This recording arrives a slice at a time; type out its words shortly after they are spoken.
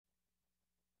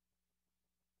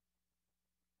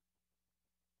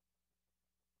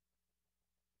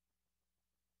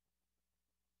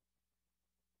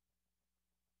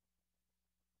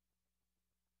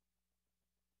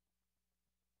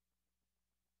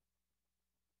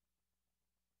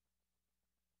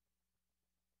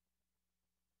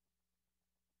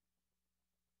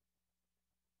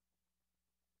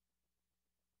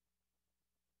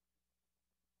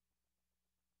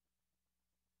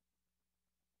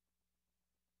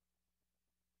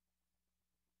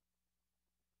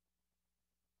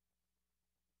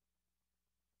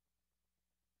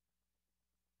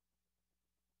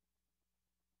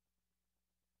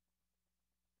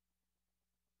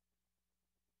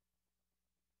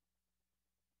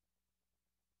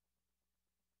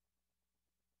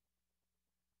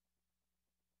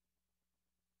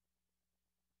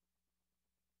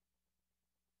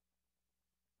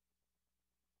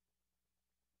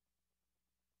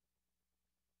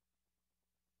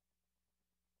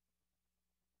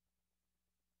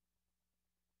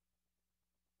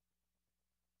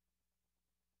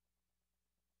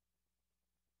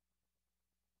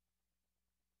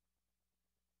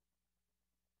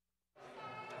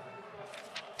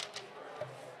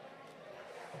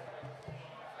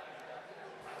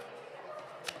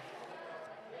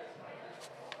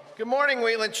Good morning,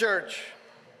 Wheatland Church.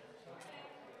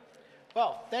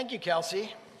 Well, thank you,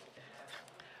 Kelsey.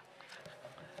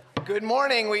 Good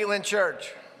morning, Wheatland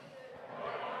Church.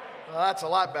 Well, that's a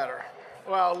lot better.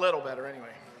 Well, a little better anyway.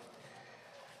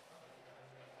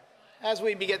 As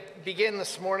we begin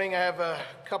this morning, I have a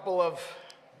couple of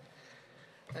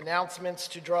announcements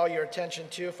to draw your attention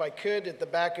to. If I could, at the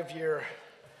back of your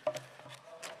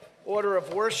order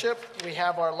of worship, we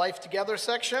have our Life Together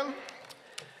section.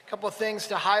 A couple of things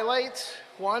to highlight.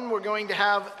 One, we're going to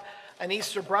have an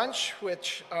Easter brunch,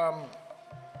 which I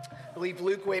believe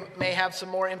Luke may have some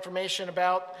more information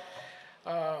about.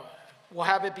 We'll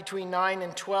have it between 9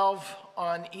 and 12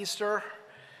 on Easter.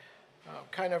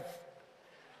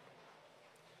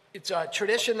 It's a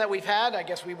tradition that we've had. I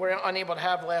guess we were unable to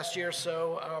have last year,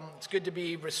 so it's good to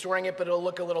be restoring it, but it'll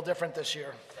look a little different this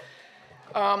year.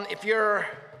 If you're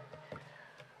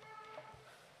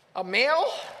a male,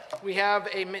 we have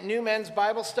a new men's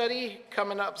Bible study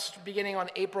coming up beginning on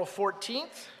April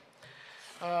 14th.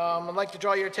 I'd like to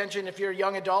draw your attention, if you're a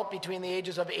young adult between the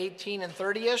ages of 18 and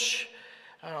 30-ish,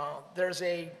 there's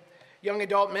a young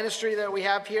adult ministry that we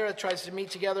have here that tries to meet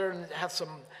together and have some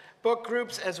book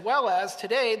groups, as well as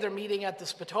today they're meeting at the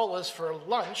Spatolas for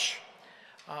lunch.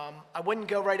 I wouldn't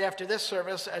go right after this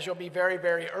service, as you'll be very,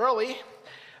 very early,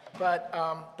 but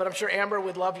I'm sure Amber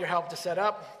would love your help to set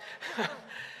up.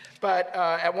 But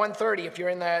at 1:30, if you're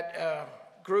in that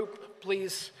group,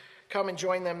 please come and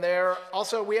join them there.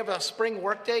 Also, we have a spring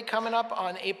workday coming up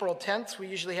on April 10th. We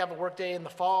usually have a workday in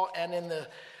the fall and in the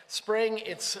spring.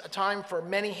 It's a time for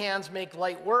many hands make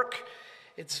light work.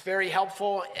 It's very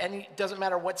helpful, and it doesn't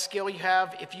matter what skill you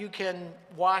have. If you can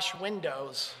wash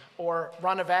windows or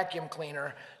run a vacuum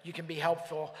cleaner, you can be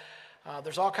helpful.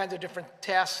 There's all kinds of different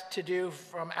tasks to do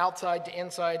from outside to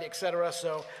inside, etc.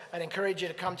 So I'd encourage you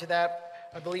to come to that.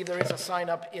 I believe there is a sign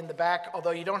up in the back,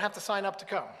 although you don't have to sign up to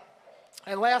come.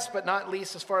 And last but not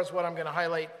least, as far as what I'm going to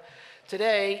highlight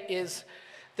today, is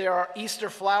there are Easter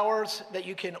flowers that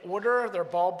you can order. They're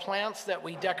bulb plants that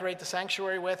we decorate the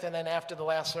sanctuary with, and then after the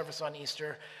last service on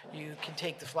Easter, you can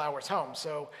take the flowers home.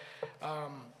 So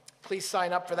please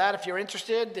sign up for that if you're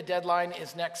interested. The deadline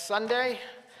is next Sunday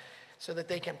so that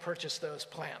they can purchase those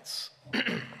plants.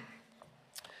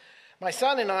 My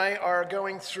son and I are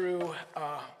going through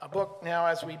a book now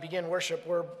as we begin worship.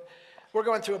 We're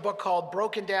going through a book called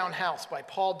Broken Down House by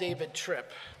Paul David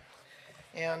Tripp.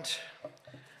 And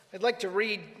I'd like to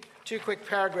read two quick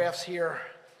paragraphs here,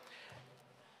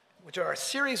 which are a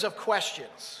series of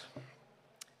questions,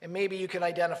 and maybe you can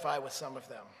identify with some of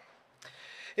them.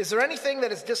 Is there anything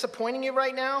that is disappointing you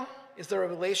right now? Is there a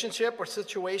relationship or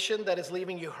situation that is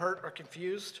leaving you hurt or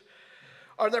confused?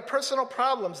 Are there personal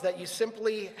problems that you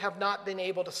simply have not been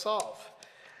able to solve?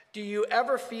 Do you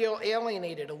ever feel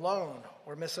alienated, alone,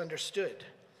 or misunderstood?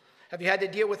 Have you had to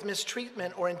deal with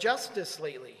mistreatment or injustice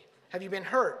lately? Have you been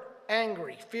hurt,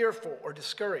 angry, fearful, or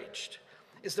discouraged?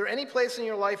 Is there any place in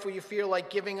your life where you feel like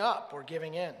giving up or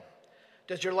giving in?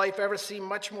 Does your life ever seem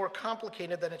much more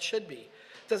complicated than it should be?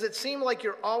 Does it seem like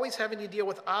you're always having to deal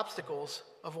with obstacles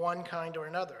of one kind or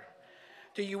another?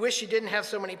 Do you wish you didn't have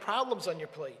so many problems on your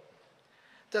plate?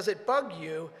 Does it bug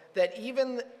you that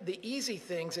even the easy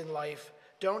things in life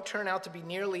don't turn out to be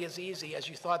nearly as easy as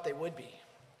you thought they would be?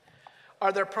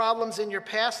 Are there problems in your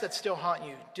past that still haunt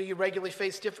you? Do you regularly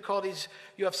face difficulties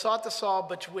you have sought to solve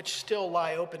but which still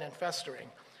lie open and festering?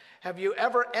 Have you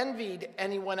ever envied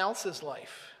anyone else's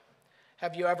life?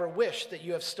 Have you ever wished that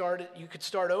you could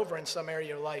start over in some area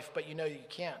of your life, but you know you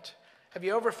can't? Have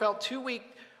you ever felt too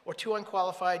weak or too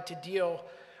unqualified to deal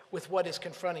with what is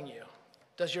confronting you?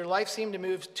 Does your life seem to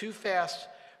move too fast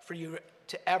for you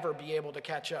to ever be able to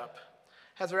catch up?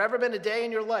 Has there ever been a day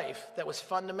in your life that was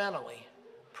fundamentally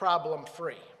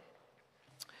problem-free?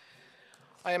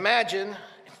 I imagine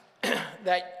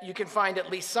that you can find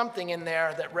at least something in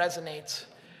there that resonates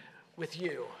with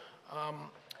you.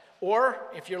 Or,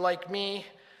 if you're like me,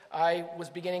 I was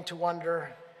beginning to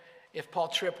wonder if Paul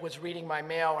Tripp was reading my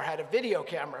mail or had a video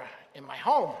camera in my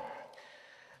home,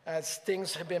 as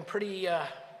things have been pretty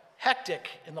hectic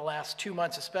in the last 2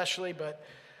 months especially, but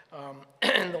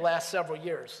in the last several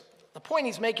years. The point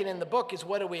he's making in the book is,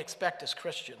 what do we expect as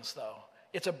Christians, though?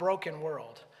 It's a broken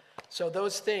world. So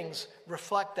those things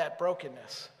reflect that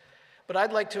brokenness. But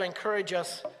I'd like to encourage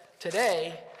us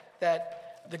today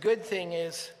that the good thing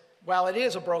is, while it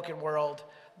is a broken world,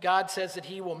 God says that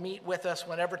he will meet with us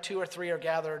whenever 2 or 3 are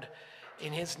gathered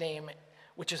in his name,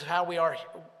 which is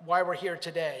why we're here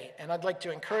today. And I'd like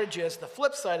to encourage you, as the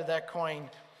flip side of that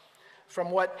coin, from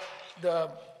what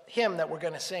the hymn that we're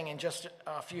going to sing in just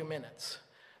a few minutes.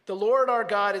 The Lord our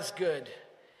God is good.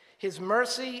 His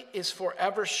mercy is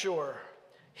forever sure.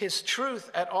 His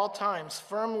truth at all times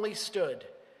firmly stood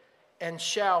and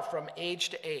shall from age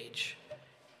to age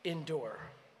endure.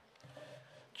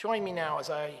 Join me now as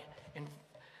I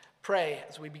pray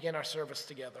as we begin our service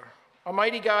together.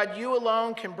 Almighty God, you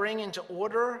alone can bring into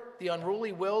order the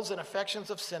unruly wills and affections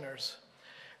of sinners.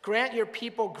 Grant your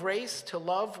people grace to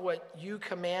love what you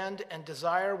command and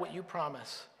desire what you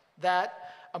promise,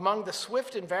 that among the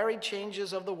swift and varied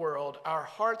changes of the world, our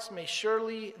hearts may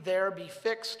surely there be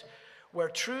fixed where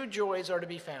true joys are to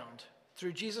be found.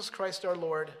 Through Jesus Christ our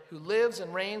Lord, who lives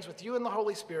and reigns with you in the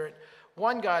Holy Spirit,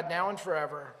 one God, now and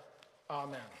forever.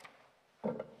 Amen.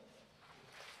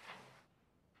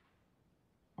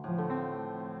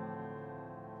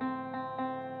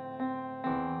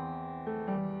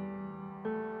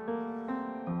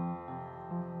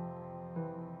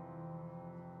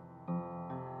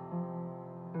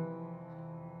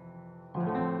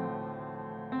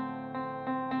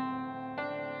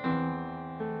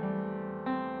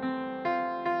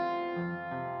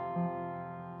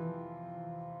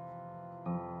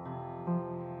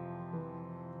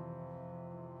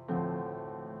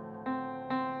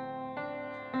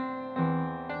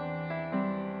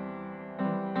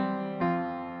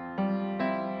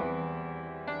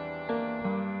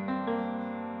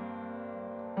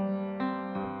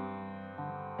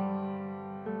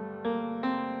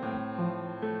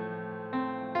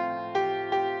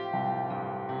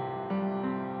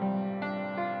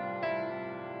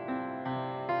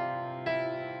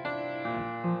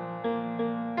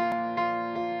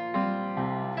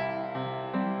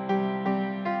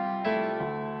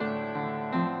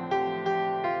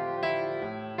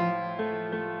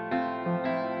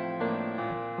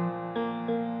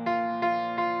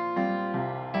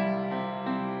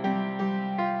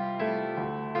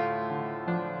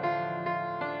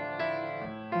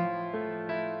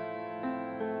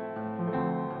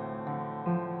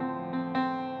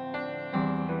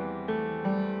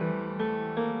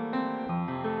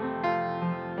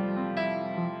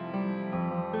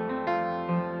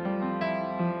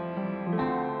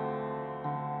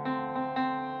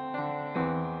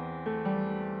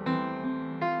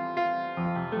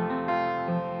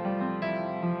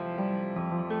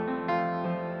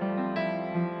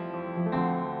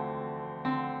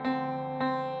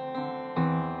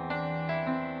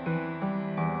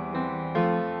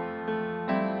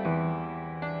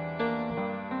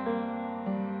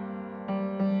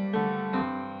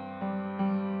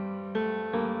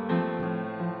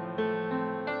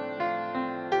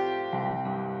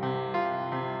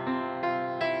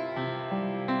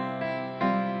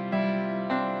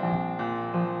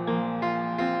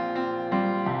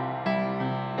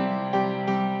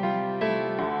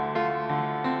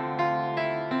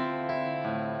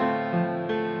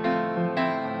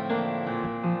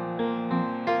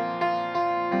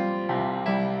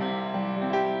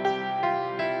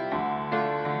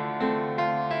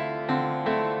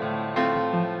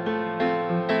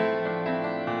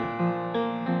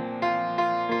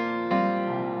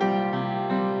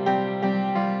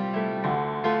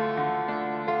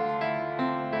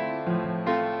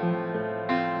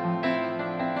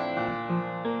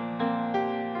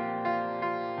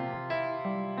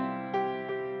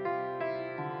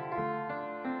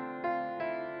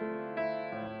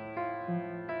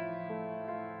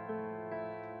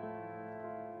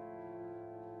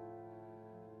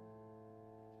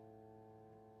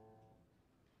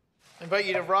 I invite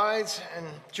you to rise and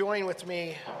join with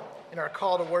me in our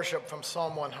call to worship from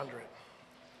Psalm 100.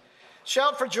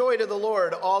 Shout for joy to the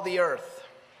Lord, all the earth.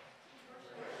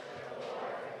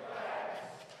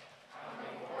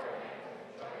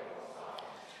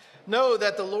 Know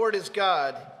that the Lord is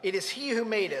God. It is he who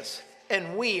made us,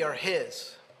 and we are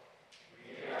his.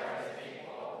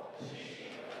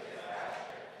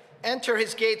 Enter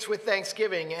his gates with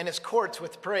thanksgiving and his courts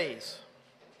with praise.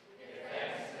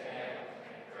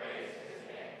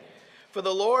 For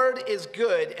the Lord is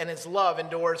good, and his love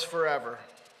endures forever.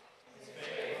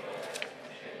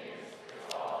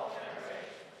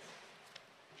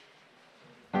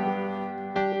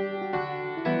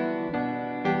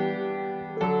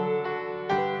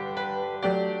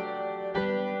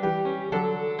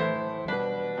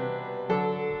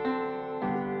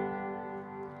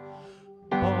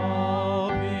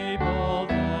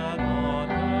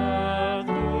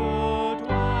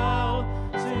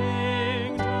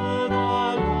 Sing to the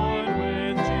Lord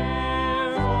with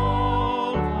cheerful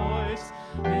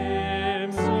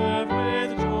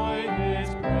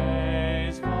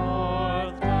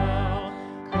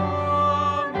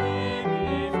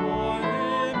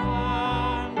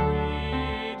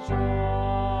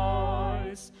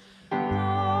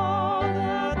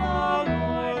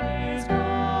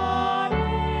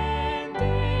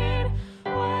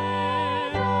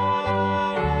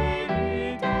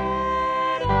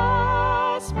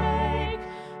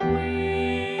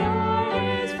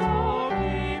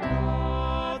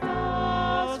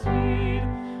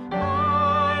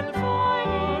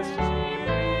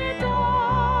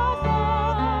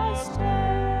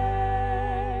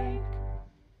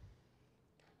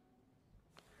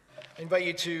I invite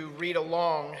you to read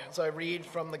along as I read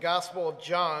from the Gospel of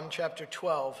John, chapter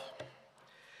 12.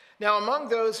 Now, among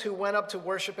those who went up to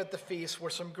worship at the feast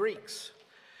were some Greeks.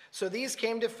 So these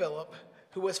came to Philip,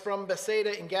 who was from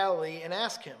Bethsaida in Galilee, and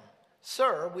asked him,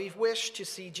 "Sir, we wish to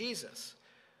see Jesus."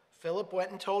 Philip went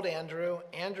and told Andrew.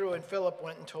 Andrew and Philip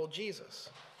went and told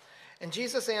Jesus. And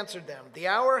Jesus answered them, "The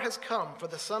hour has come for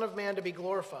the Son of Man to be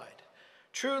glorified.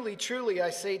 Truly, truly,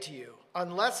 I say to you,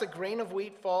 unless a grain of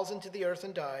wheat falls into the earth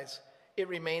and dies, it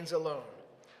remains alone.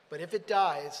 But if it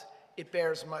dies, it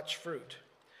bears much fruit.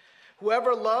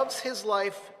 Whoever loves his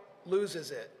life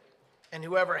loses it, and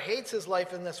whoever hates his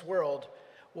life in this world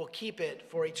will keep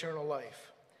it for eternal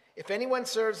life. If anyone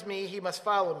serves me, he must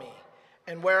follow me,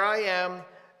 and where I am,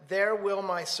 there will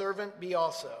my servant be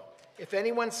also. If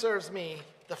anyone serves me,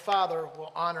 the Father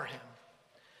will honor him.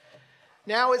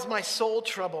 Now is my soul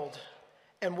troubled,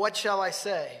 and what shall I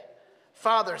say?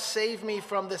 Father, save me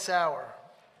from this hour.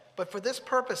 But for this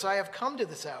purpose I have come to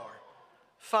this hour.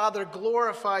 Father,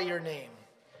 glorify your name."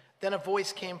 Then a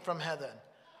voice came from heaven.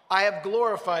 "I have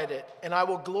glorified it, and I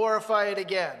will glorify it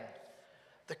again."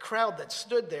 The crowd that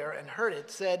stood there and heard it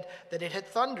said that it had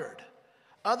thundered.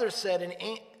 Others said,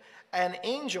 an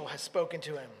angel has spoken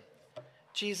to him.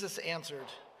 Jesus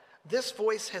answered, "This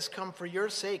voice has come for your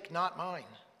sake, not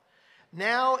mine.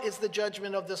 Now is the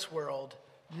judgment of this world.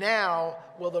 Now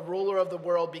will the ruler of the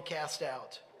world be cast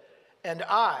out. And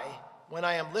I, when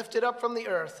I am lifted up from the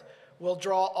earth, will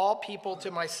draw all people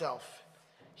to myself."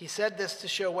 He said this to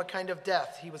show what kind of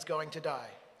death he was going to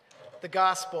die. The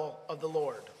gospel of the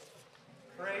Lord.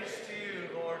 Praise to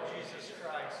you, Lord Jesus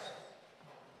Christ.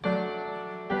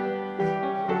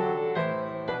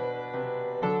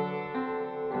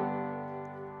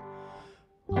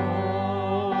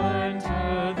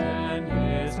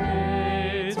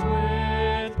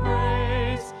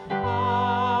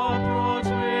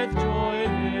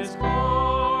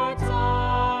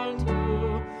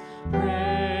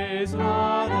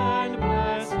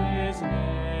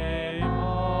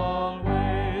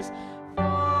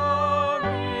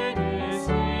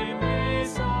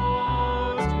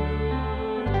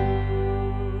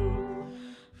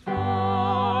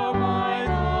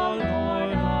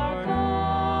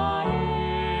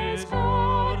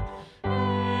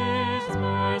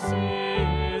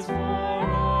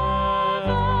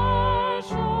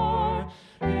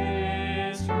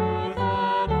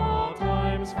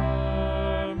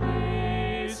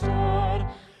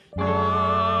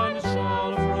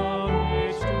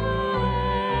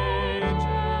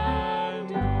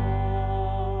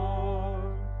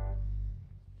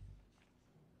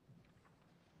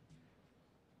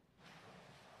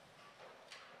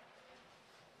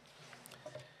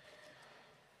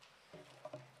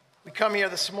 We come here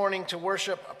this morning to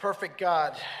worship a perfect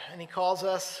God, and he calls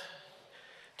us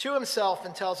to himself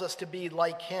and tells us to be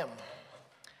like him.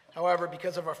 However,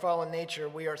 because of our fallen nature,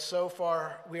 we are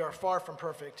far from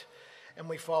perfect, and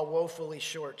we fall woefully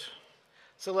short.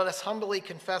 So let us humbly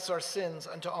confess our sins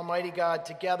unto Almighty God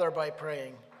together by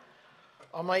praying.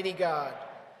 Almighty God,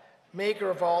 maker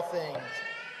of all things,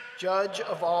 judge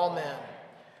of all men,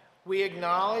 we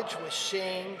acknowledge with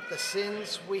shame the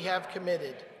sins we have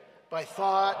committed by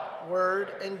thought,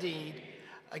 word, and deed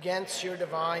against your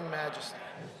divine majesty.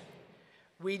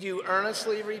 We do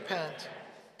earnestly repent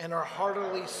and are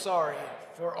heartily sorry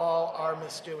for all our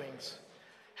misdoings.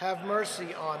 Have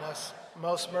mercy on us,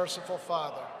 most merciful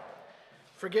Father.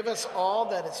 Forgive us all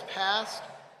that is past,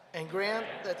 and grant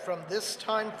that from this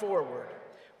time forward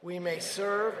we may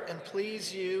serve and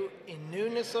please you in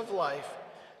newness of life,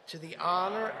 to the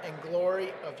honor and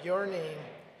glory of your name,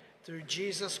 through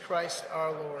Jesus Christ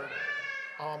our Lord.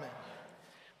 Amen.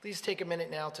 Please take a minute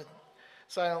now to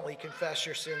silently confess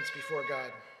your sins before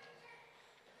God.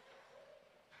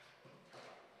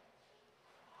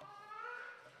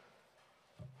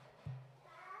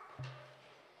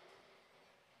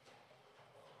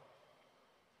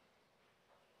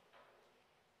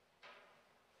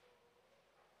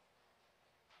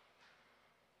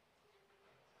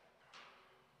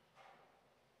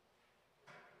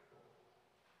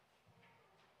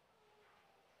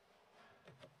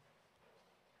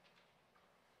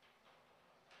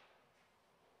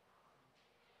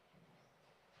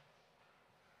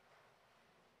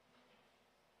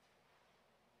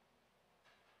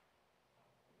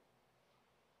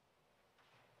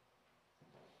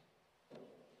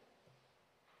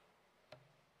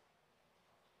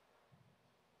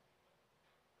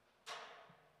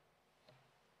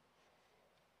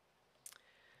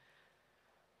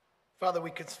 Father,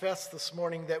 we confess this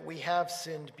morning that we have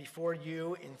sinned before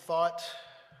you in thought,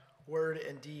 word,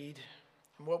 and deed,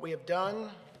 and what we have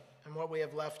done and what we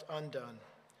have left undone.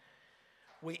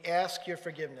 we ask your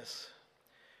forgiveness.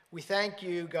 We thank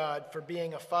you, God, for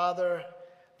being a Father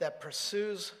that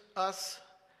pursues us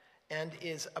and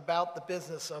is about the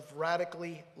business of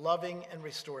radically loving and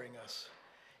restoring us.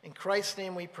 In Christ's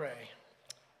name we pray.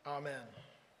 Amen.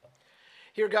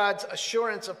 Hear God's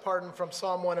assurance of pardon from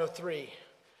Psalm 103.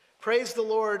 Praise the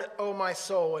Lord, O my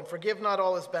soul, and forgive not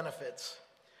all his benefits,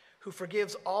 who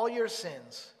forgives all your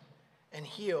sins and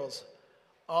heals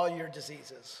all your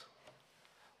diseases.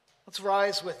 Let's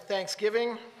rise with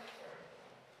thanksgiving.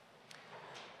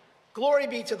 Glory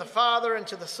be to the Father, and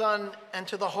to the Son, and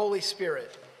to the Holy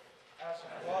Spirit. As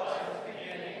it was in the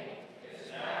beginning, is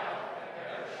now, and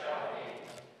ever shall be,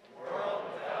 world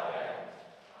without end.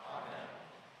 Amen.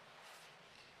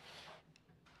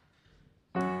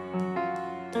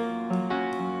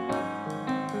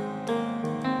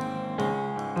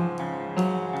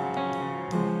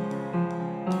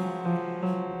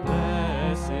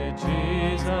 Blessed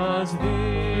Jesus,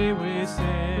 thee we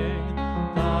sing,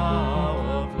 thou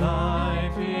of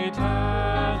life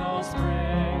eternal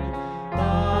spring. Thou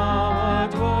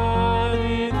art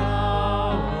worthy,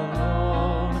 thou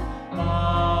alone,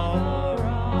 thou a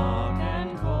rock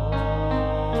and cornerstone.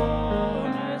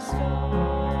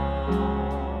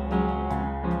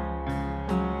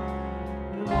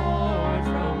 Lord,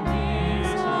 from thee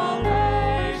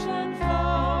salvation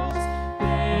flows,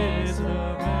 this the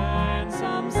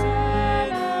ransom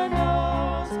sinner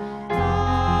knows.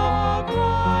 Thou, O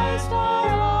Christ,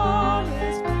 art all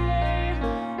his plea,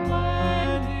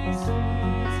 when he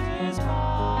sees his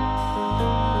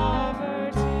poverty.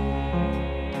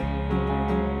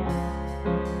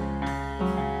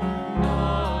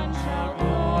 None shall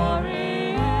glory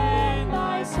in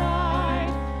thy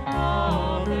sight,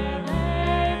 all their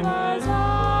labors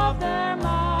of their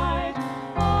might.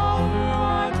 All who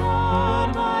are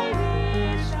taught by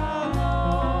thee shall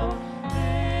know,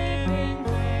 living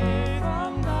faith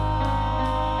from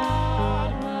God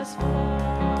must flow.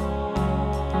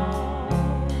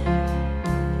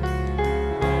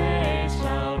 Praise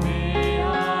shall be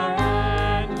our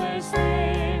endless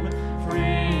theme,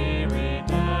 free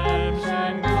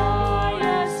redemption,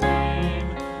 glorious theme.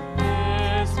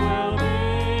 This will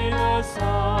be the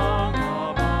song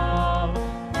of all.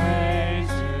 Praise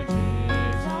to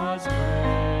Jesus,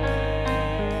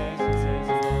 praise his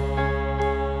love.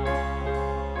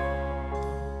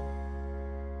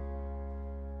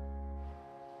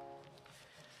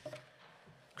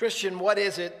 Christian, what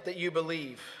is it that you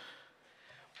believe?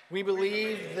 We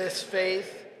believe this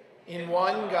faith in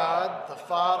one God, the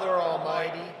Father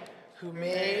Almighty, who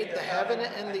made the heaven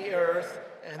and the earth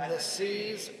and the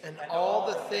seas and all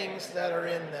the things that are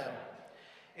in them.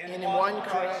 In one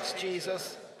Christ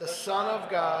Jesus, the Son of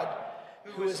God,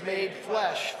 who is made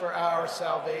flesh for our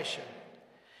salvation.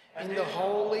 In the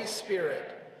Holy Spirit,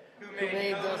 who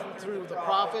made through the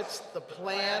prophets the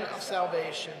plan of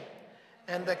salvation,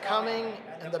 and the coming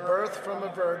and the birth from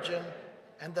a virgin,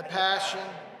 and the passion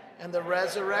and the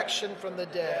resurrection from the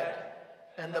dead,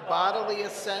 and the bodily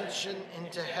ascension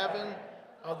into heaven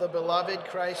of the beloved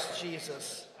Christ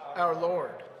Jesus, our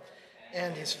Lord,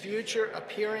 and his future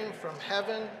appearing from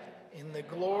heaven in the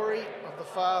glory of the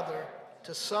Father,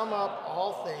 to sum up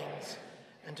all things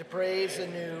and to praise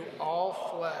anew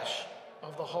all flesh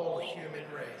of the whole human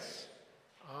race.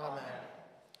 Amen.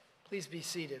 Please be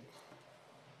seated.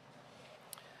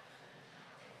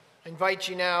 I invite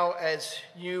you now, as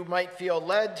you might feel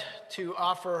led, to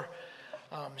offer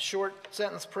short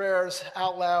sentence prayers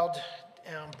out loud,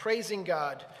 praising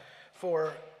God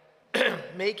for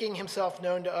making himself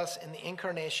known to us in the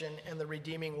incarnation and the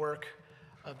redeeming work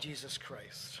of Jesus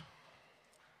Christ.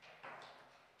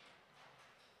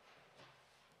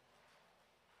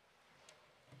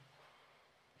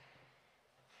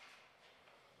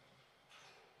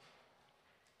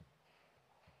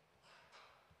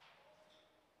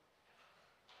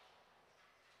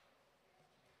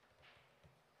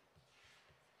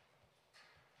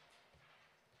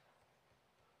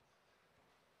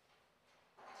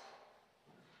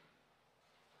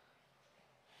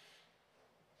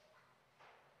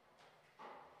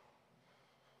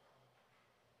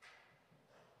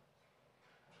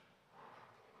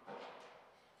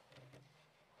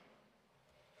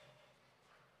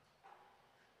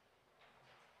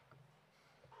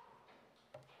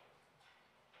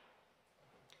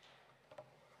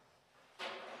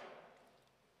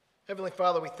 Heavenly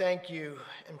Father, we thank you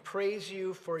and praise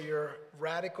you for your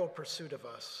radical pursuit of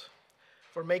us,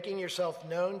 for making yourself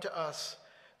known to us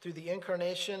through the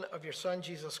incarnation of your Son,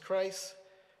 Jesus Christ,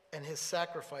 and his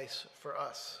sacrifice for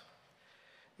us.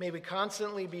 May we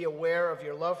constantly be aware of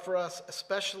your love for us,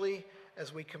 especially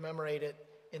as we commemorate it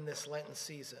in this Lenten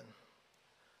season.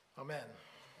 Amen.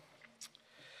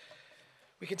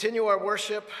 We continue our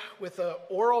worship with an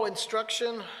oral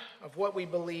instruction of what we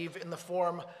believe in the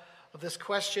form of this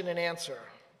question and answer.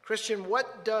 Christian,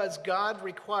 what does God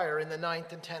require in the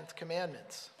 9th and 10th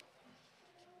commandments?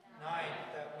 9,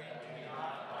 that we do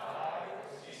not lie or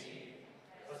deceive,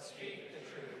 but speak the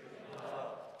truth in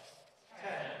love.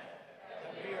 10,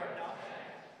 that we are not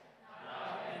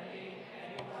envying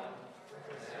anyone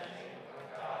for presenting what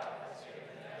God has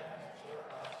given them for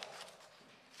us.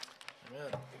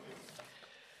 Amen.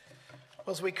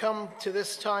 Well, as we come to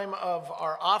this time of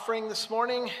our offering this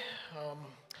morning,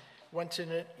 want you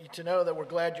to know that we're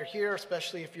glad you're here,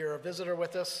 especially if you're a visitor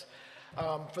with us.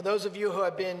 For those of you who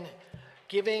have been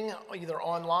giving either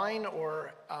online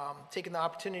or taking the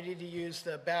opportunity to use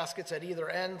the baskets at either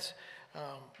end,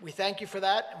 we thank you for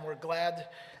that, and we're glad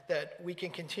that we can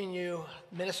continue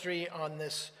ministry on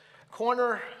this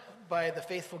corner by the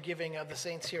faithful giving of the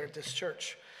saints here at this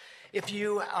church. If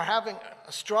you are having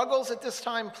struggles at this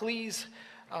time, please,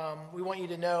 we want you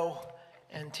to know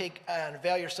and take and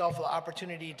avail yourself of the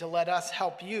opportunity to let us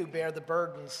help you bear the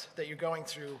burdens that you're going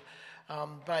through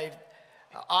by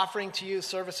offering to you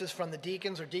services from the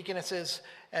deacons or deaconesses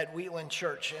at Wheatland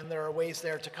Church, and there are ways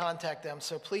there to contact them.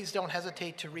 So please don't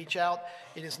hesitate to reach out.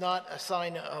 It is not a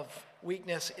sign of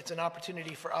weakness. It's an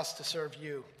opportunity for us to serve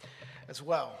you as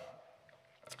well.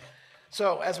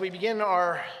 So as we begin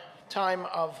our time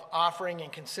of offering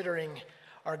and considering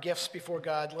our gifts before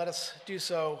God, let us do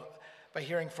so by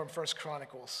hearing from 1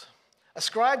 Chronicles.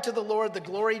 Ascribe to the Lord the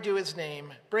glory due his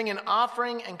name. Bring an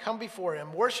offering and come before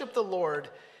him. Worship the Lord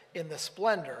in the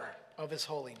splendor of his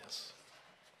holiness.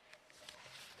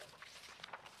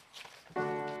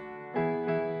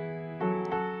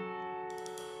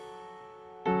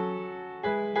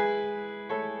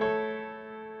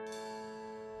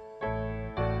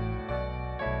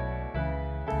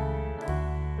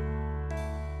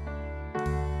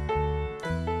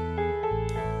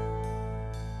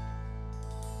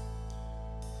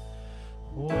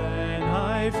 When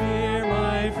I fear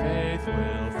my faith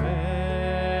will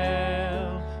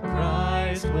fail,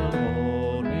 Christ will hold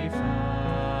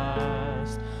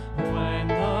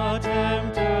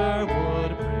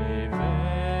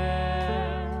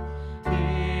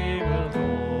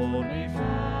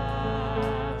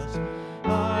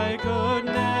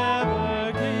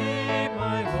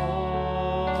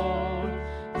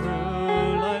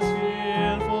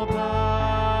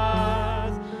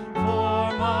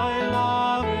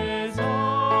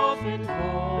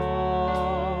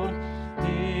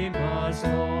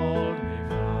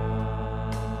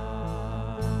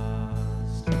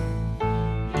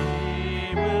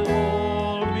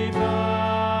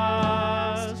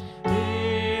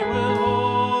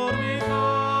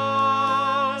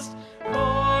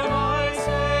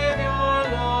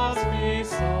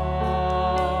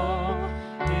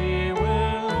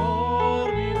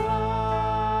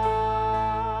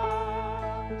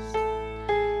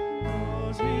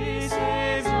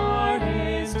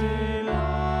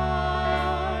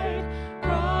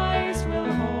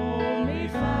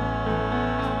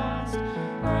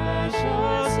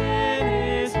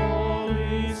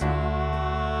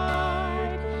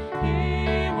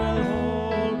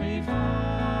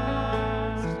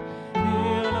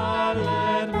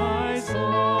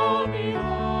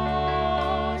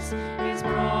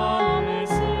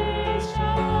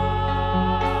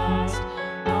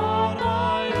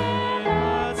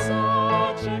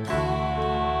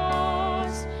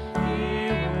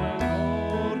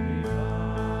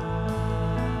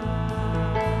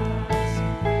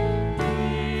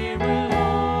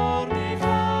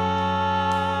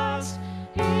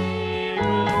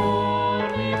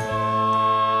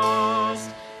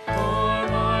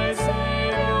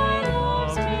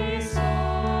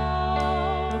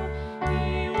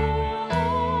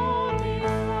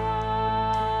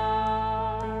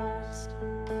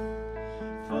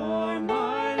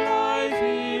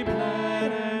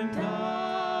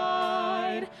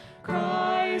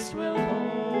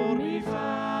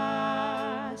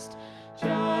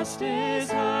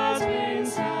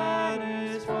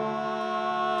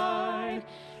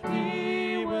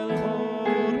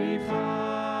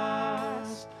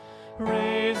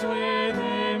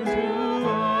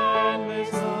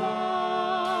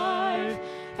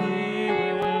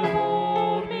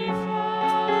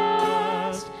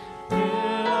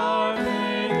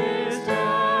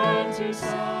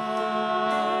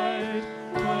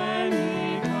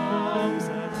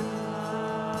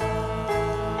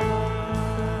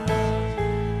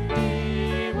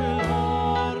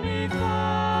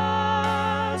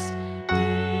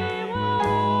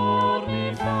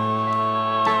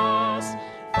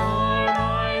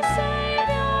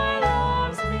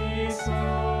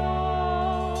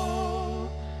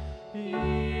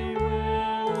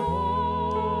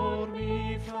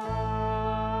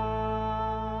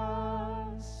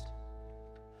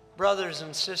Brothers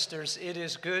and sisters, it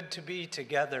is good to be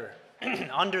together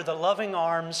under the loving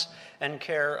arms and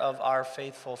care of our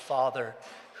faithful Father,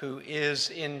 who is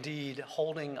indeed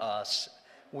holding us.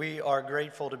 We are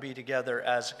grateful to be together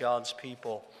as God's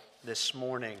people this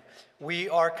morning. We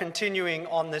are continuing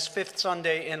on this fifth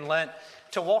Sunday in Lent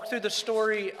to walk through the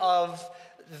story of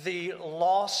the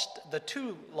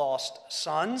two lost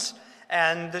sons.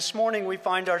 And this morning we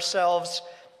find ourselves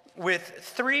with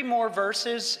three more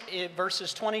verses,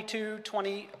 verses 4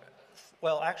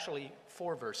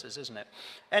 verses, isn't it?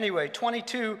 Anyway,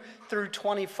 22 through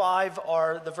 25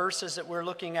 are the verses that we're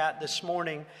looking at this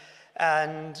morning.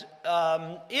 And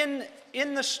in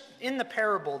the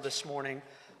parable this morning,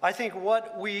 I think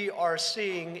what we are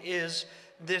seeing is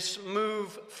this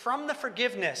move from the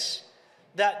forgiveness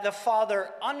that the Father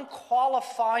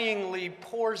unqualifyingly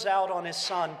pours out on his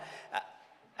Son.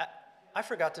 I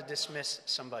forgot to dismiss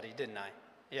somebody, didn't I?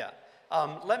 Yeah.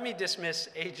 Let me dismiss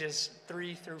ages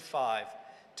 3 through 5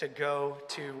 to go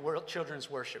to children's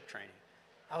worship training.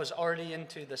 I was already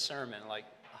into the sermon, like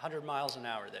 100 miles an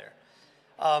hour there.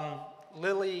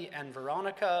 Lily and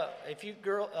Veronica, if you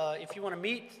want to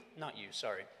meet,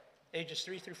 ages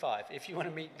 3 through 5. If you want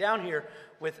to meet down here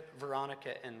with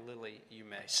Veronica and Lily, you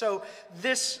may. So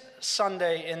this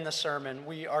Sunday in the sermon,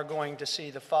 we are going to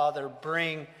see the Father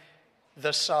bring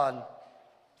the Son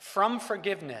from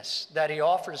forgiveness that he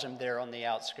offers him there on the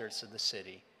outskirts of the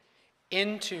city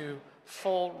into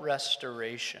full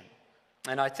restoration.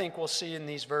 And I think we'll see in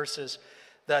these verses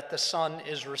that the Son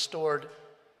is restored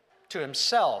to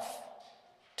himself,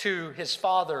 to his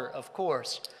Father, of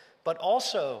course, but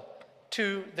also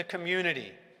to the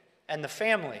community and the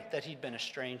family that he'd been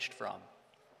estranged from.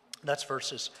 That's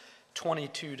verses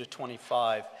 22 to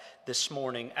 25 this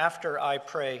morning. After I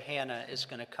pray, Hannah is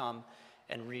going to come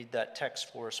and read that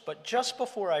text for us. But just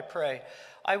before I pray,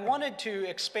 I wanted to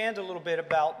expand a little bit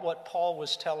about what Paul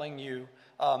was telling you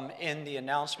in the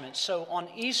announcement. So on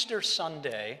Easter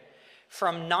Sunday,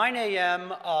 from 9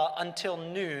 a.m. Until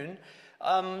noon,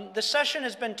 the session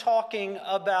has been talking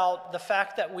about the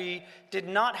fact that we did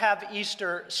not have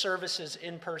Easter services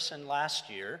in person last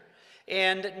year.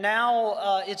 And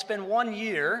now it's been 1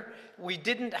 year. We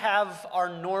didn't have our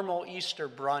normal Easter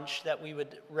brunch that we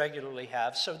would regularly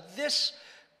have. So this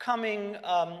coming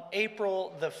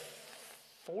April the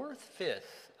 4th, 5th,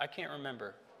 I can't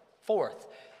remember, 4th.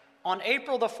 On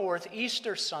April the 4th,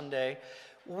 Easter Sunday,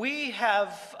 we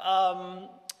have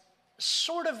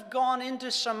sort of gone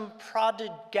into some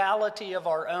prodigality of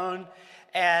our own,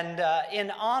 and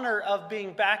in honor of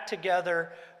being back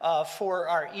together for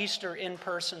our Easter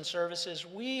in-person services,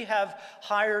 we have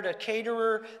hired a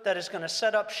caterer that is going to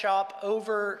set up shop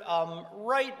over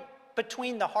right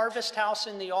between the Harvest House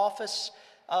and the office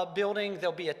building.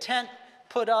 There'll be a tent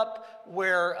put up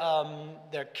where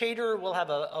the caterer will have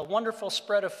a wonderful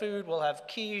spread of food. We'll have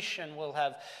quiche, and we'll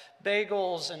have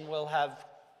bagels, and we'll have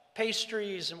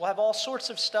pastries, and we'll have all sorts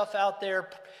of stuff out there,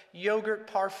 yogurt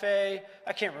parfait.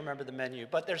 I can't remember the menu,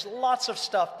 but there's lots of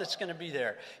stuff that's going to be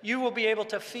there. You will be able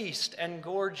to feast and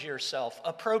gorge yourself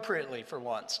appropriately for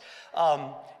once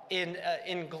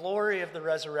in glory of the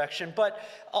resurrection. But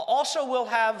also we'll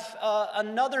have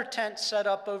another tent set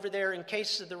up over there in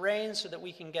case of the rain, so that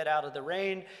we can get out of the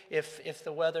rain if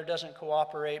the weather doesn't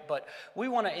cooperate. But we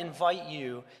want to invite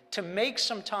you to make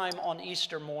some time on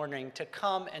Easter morning to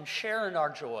come and share in our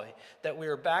joy that we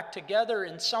are back together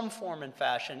in some form and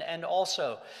fashion, and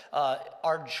also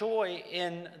our joy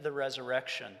in the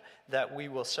resurrection that we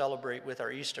will celebrate with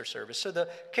our Easter service. So the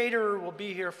caterer will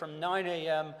be here from 9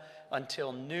 a.m.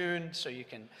 until noon, so you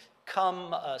can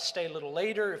come, stay a little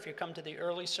later. If you come to the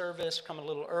early service, come a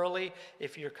little early.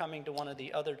 If you're coming to one of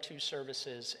the other two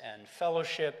services, and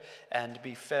fellowship and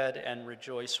be fed and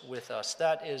rejoice with us.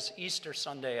 That is Easter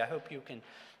Sunday. I hope you can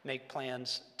make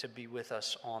plans to be with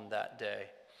us on that day.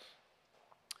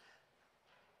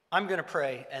 I'm going to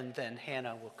pray, and then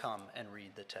Hannah will come and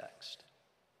read the text.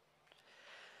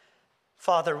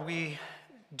 Father, we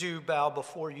do bow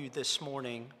before you this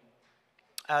morning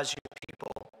as your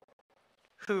people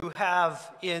who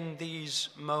have in these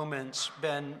moments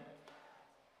been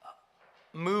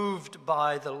moved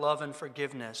by the love and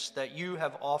forgiveness that you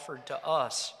have offered to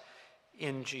us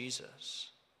in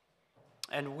Jesus.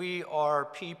 And we are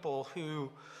people who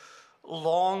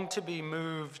long to be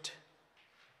moved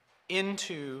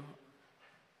into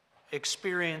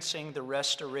experiencing the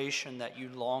restoration that you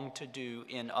long to do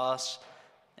in us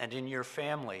and in your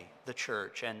family, the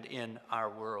church, and in our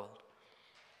world.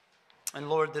 And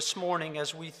Lord, this morning,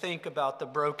 as we think about the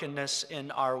brokenness in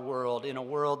our world, in a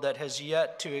world that has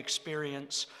yet to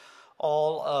experience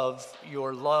all of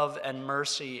your love and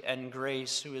mercy and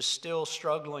grace, who is still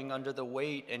struggling under the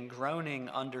weight and groaning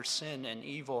under sin and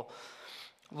evil.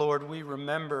 Lord, we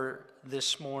remember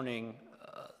this morning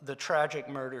the tragic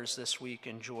murders this week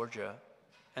in Georgia,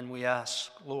 and we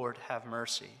ask, Lord, have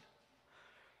mercy.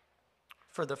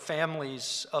 For the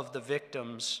families of the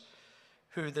victims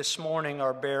who this morning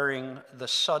are bearing the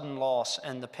sudden loss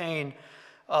and the pain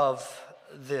of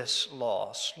this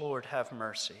loss, Lord, have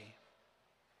mercy.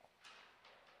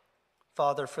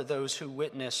 Father, for those who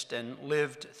witnessed and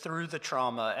lived through the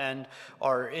trauma and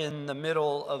are in the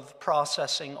middle of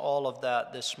processing all of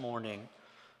that this morning,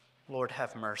 Lord,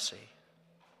 have mercy.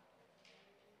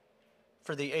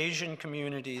 For the Asian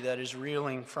community that is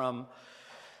reeling from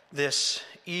this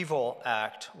evil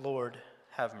act, Lord,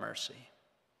 have mercy.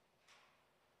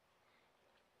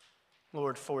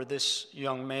 Lord, for this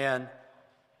young man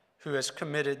who has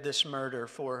committed this murder,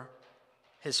 for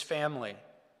his family,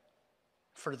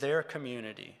 for their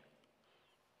community,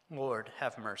 Lord,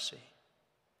 have mercy.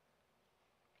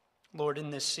 Lord,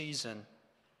 in this season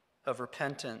of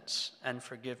repentance and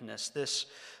forgiveness, this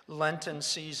Lenten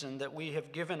season that we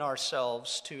have given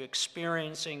ourselves to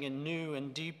experiencing in new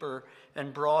and deeper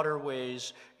and broader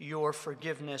ways your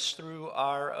forgiveness through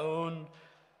our own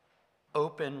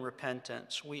open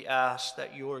repentance, we ask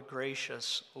that your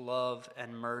gracious love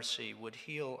and mercy would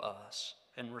heal us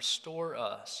and restore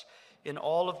us in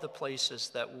all of the places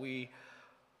that we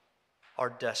are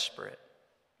desperate.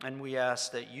 And we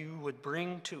ask that you would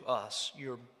bring to us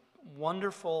your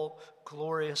wonderful,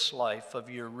 glorious life of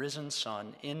your risen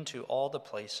Son into all the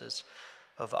places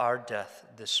of our death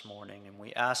this morning. And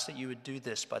we ask that you would do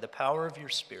this by the power of your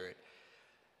Spirit,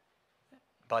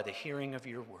 by the hearing of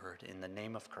your word, in the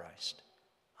name of Christ.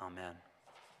 Amen.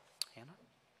 Hannah?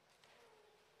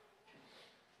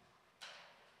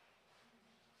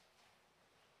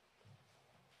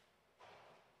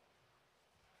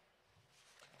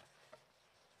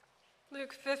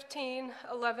 Luke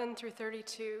 15:11 through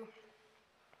 32.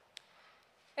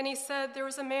 And he said, there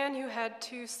was a man who had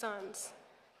 2 sons,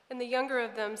 and the younger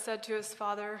of them said to his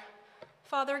father,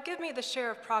 Father, give me the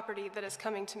share of property that is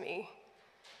coming to me.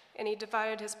 And he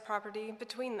divided his property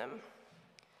between them.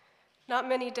 Not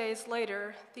many days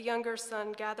later, the younger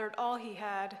son gathered all he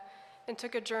had and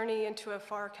took a journey into a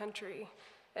far country,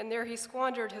 and there he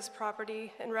squandered his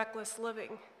property in reckless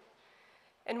living.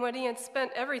 And when he had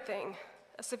spent everything,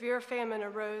 a severe famine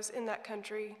arose in that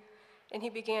country, and he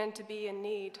began to be in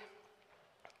need.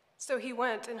 So he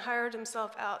went and hired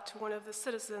himself out to one of the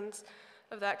citizens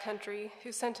of that country,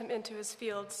 who sent him into his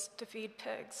fields to feed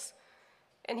pigs.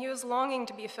 And he was longing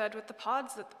to be fed with the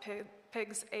pods that the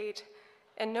pigs ate,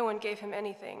 and no one gave him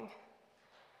anything.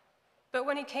 But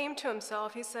when he came to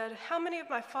himself, he said, how many of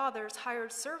my father's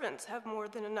hired servants have more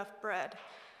than enough bread?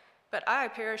 But I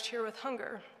perish here with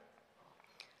hunger.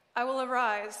 I will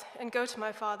arise and go to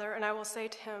my father, and I will say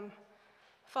to him,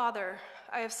 Father,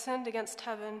 I have sinned against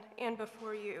heaven and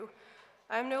before you.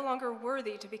 I am no longer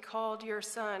worthy to be called your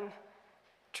son.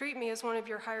 Treat me as one of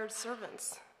your hired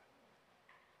servants.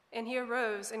 And he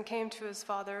arose and came to his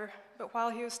father, but while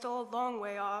he was still a long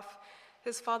way off,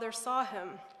 his father saw him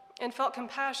and felt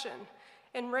compassion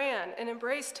and ran and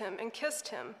embraced him and kissed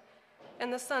him.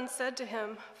 And the son said to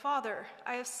him, Father,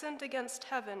 I have sinned against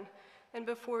heaven and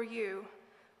before you.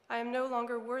 I am no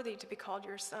longer worthy to be called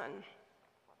your son.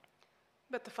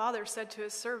 But the father said to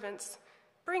his servants,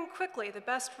 Bring quickly the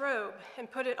best robe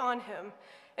and put it on him,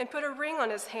 and put a ring on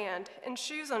his hand and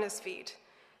shoes on his feet,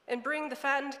 and bring the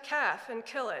fattened calf and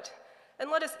kill it, and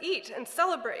let us eat and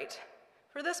celebrate.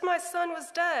 For this my son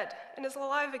was dead and is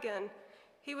alive again.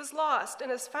 He was lost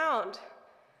and is found.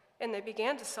 And they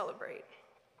began to celebrate.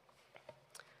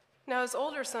 Now his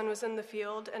older son was in the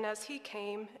field, and as he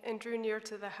came and drew near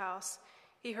to the house,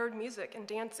 he heard music and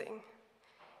dancing.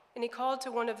 And he called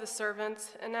to one of the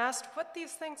servants and asked what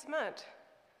these things meant.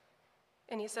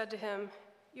 And he said to him,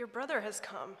 Your brother has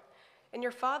come, and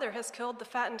your father has killed the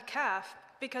fattened calf,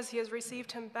 because he has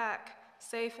received him back,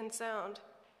 safe and sound.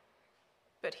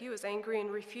 But he was angry and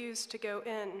refused to go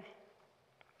in.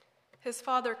 His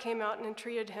father came out and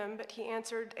entreated him, but he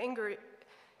answered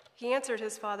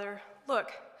his father,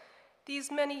 Look,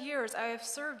 these many years I have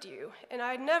served you, and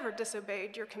I never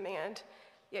disobeyed your command.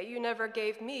 Yet you never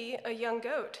gave me a young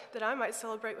goat that I might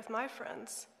celebrate with my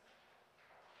friends.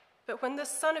 But when this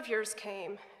son of yours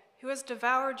came, who has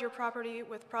devoured your property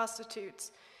with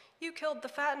prostitutes, you killed the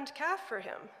fattened calf for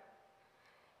him.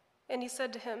 And he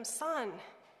said to him, Son,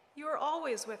 you are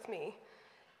always with me,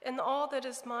 and all that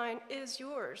is mine is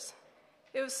yours.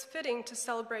 It was fitting to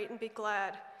celebrate and be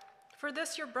glad, for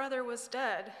this your brother was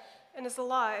dead and is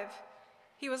alive.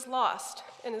 He was lost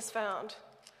and is found.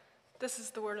 This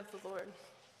is the word of the Lord.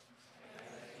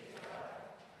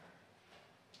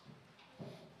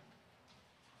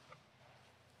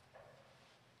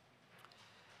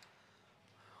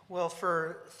 Well,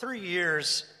 for 3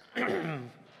 years,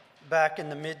 back in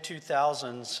the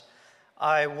mid-2000s,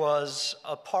 I was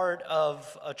a part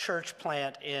of a church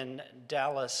plant in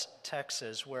Dallas,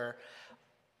 Texas, where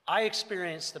I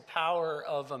experienced the power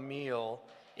of a meal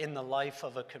in the life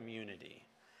of a community.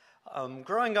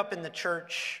 Growing up in the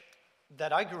church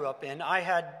that I grew up in, I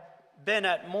had been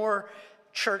at more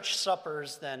church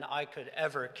suppers than I could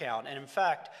ever count. And in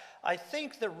fact, I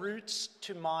think the roots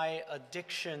to my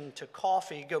addiction to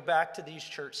coffee go back to these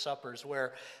church suppers,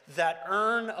 where that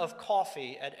urn of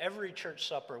coffee at every church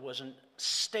supper was a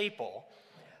staple.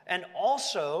 And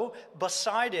also,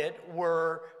 beside it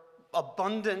were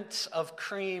abundance of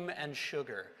cream and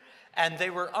sugar. And they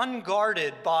were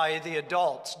unguarded by the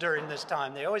adults during this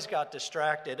time. They always got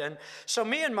distracted. And so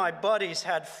me and my buddies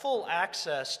had full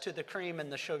access to the cream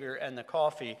and the sugar and the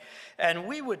coffee. And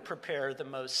we would prepare the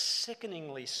most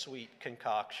sickeningly sweet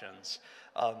concoctions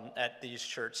at these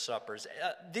church suppers.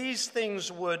 These things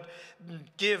would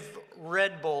give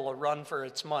Red Bull a run for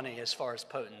its money as far as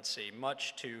potency,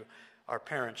 much to our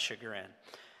parents' chagrin.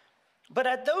 But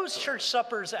at those church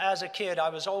suppers as a kid, I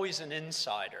was always an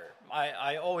insider.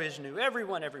 I always knew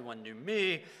everyone knew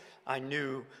me, I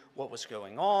knew what was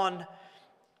going on.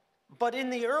 But in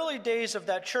the early days of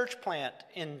that church plant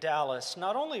in Dallas,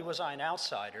 not only was I an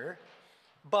outsider,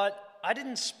 but I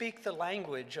didn't speak the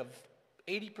language of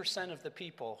 80% of the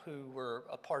people who were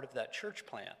a part of that church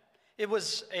plant. It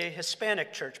was a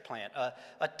Hispanic church plant,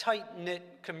 a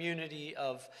tight-knit community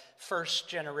of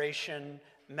first-generation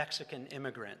Mexican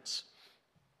immigrants.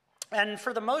 And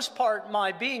for the most part,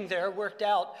 my being there worked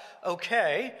out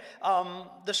okay.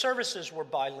 The services were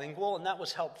bilingual, and that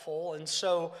was helpful. And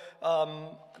so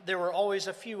there were always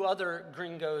a few other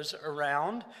gringos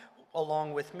around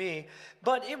along with me.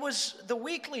 But it was the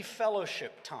weekly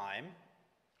fellowship time,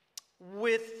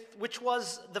 which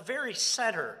was the very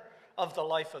center of the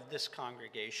life of this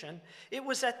congregation. It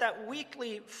was at that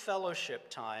weekly fellowship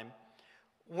time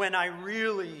when I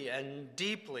really and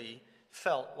deeply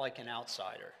felt like an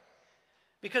outsider.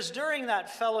 Because during that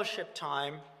fellowship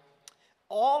time,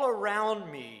 all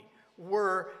around me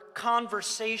were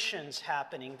conversations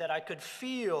happening that I could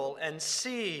feel and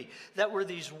see, that were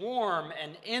these warm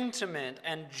and intimate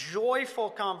and joyful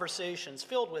conversations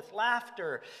filled with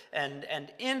laughter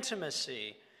and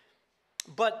intimacy.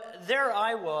 But there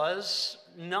I was,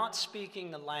 not speaking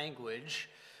the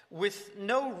language, with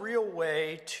no real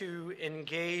way to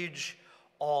engage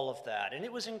all of that. And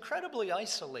it was incredibly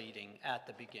isolating at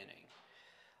the beginning.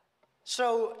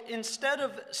 So instead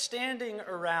of standing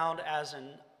around as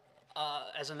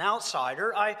an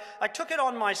outsider, I took it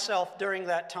on myself during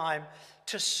that time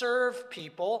to serve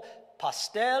people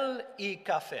pastel y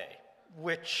café,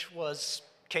 which was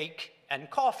cake and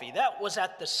coffee. That was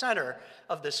at the center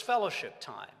of this fellowship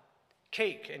time,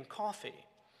 cake and coffee.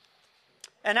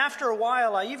 And after a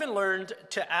while, I even learned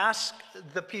to ask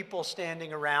the people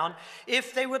standing around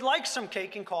if they would like some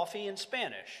cake and coffee in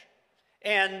Spanish.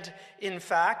 And in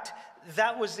fact,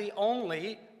 that was the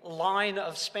only line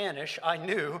of Spanish I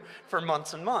knew for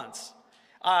months and months.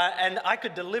 And I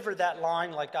could deliver that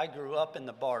line like I grew up in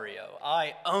the barrio.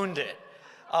 I owned it.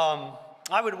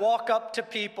 I would walk up to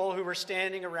people who were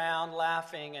standing around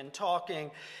laughing and talking,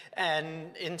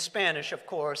 and in Spanish, of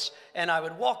course, and I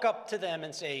would walk up to them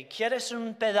and say, ¿Quieres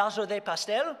un pedazo de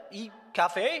pastel y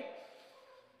café?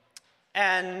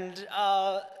 And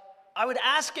I would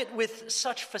ask it with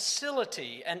such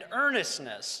facility and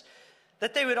earnestness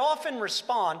that they would often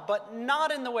respond, but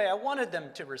not in the way I wanted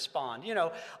them to respond. You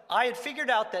know, I had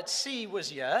figured out that sí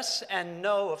was yes, and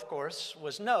no, of course,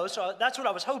 was no, so that's what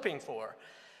I was hoping for.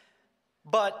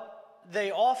 But they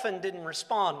often didn't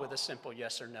respond with a simple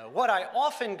yes or no. What I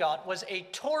often got was a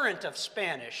torrent of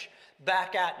Spanish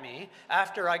back at me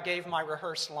after I gave my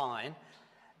rehearsed line,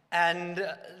 and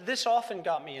this often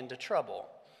got me into trouble,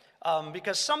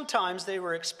 because sometimes they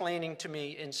were explaining to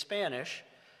me in Spanish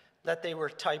that they were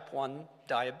type 1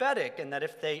 diabetic, and that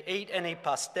if they ate any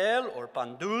pastel or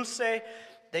pan dulce,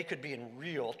 they could be in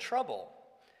real trouble.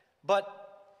 But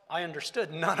I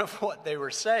understood none of what they were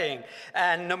saying,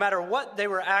 and no matter what they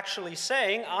were actually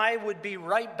saying, I would be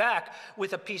right back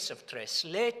with a piece of tres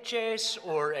leches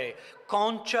or a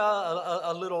concha,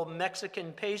 a little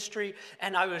Mexican pastry,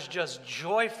 and I was just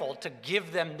joyful to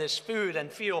give them this food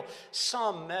and feel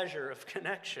some measure of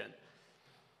connection.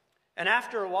 And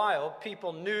after a while,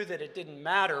 people knew that it didn't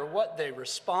matter what they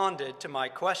responded to my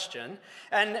question.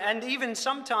 And even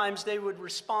sometimes they would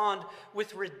respond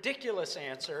with ridiculous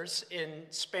answers in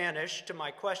Spanish to my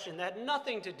question that had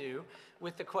nothing to do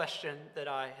with the question that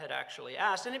I had actually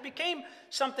asked. And it became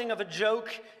something of a joke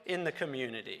in the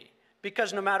community,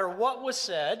 because no matter what was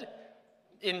said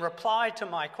in reply to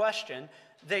my question,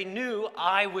 they knew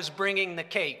I was bringing the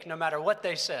cake, no matter what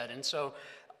they said. And so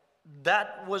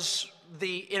that was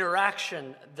the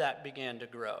interaction that began to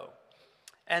grow.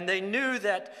 And they knew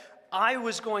that I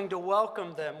was going to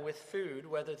welcome them with food,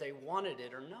 whether they wanted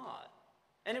it or not.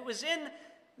 And it was in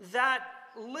that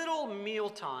little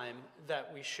mealtime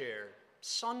that we shared,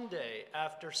 Sunday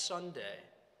after Sunday,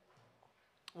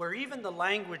 where even the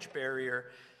language barrier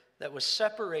that was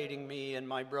separating me and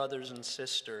my brothers and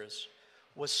sisters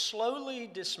was slowly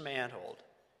dismantled,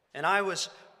 and I was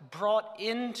brought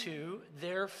into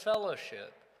their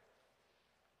fellowship.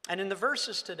 And in the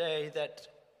verses today that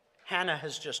Hannah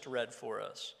has just read for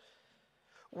us,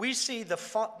 we see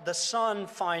the son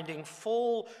finding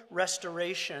full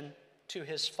restoration to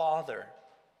his father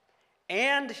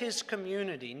and his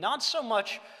community, not so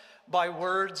much by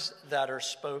words that are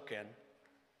spoken,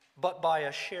 but by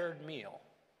a shared meal,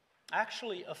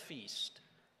 actually a feast.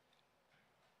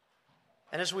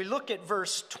 And as we look at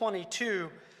verse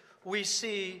 22, we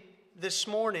see this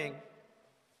morning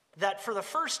that for the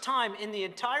first time in the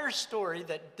entire story,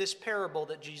 that this parable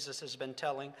that Jesus has been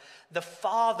telling, the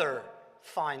Father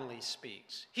finally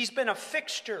speaks. He's been a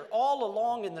fixture all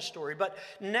along in the story, but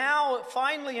now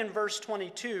finally in verse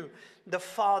 22, the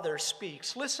Father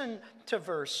speaks. Listen to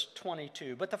verse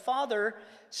 22. But the Father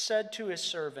said to his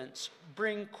servants,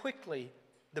 "Bring quickly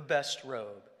the best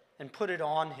robe and put it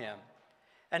on him,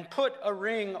 and put a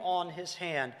ring on his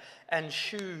hand and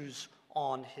shoes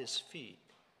on his feet."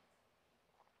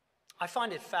 I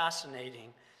find it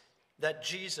fascinating that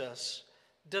Jesus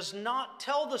does not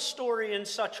tell the story in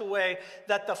such a way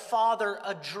that the Father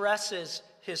addresses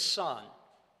his Son,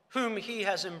 whom he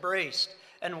has embraced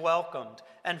and welcomed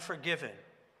and forgiven.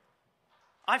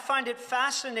 I find it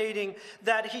fascinating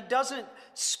that he doesn't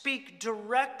speak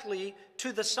directly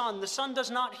to the Son. The Son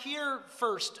does not hear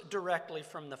first directly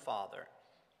from the Father.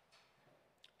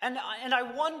 And I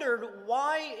wondered,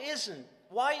 why is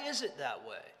it that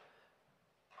way?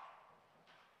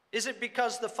 Is it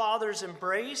because the Father's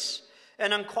embrace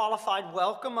and unqualified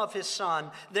welcome of his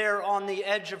Son there on the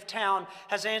edge of town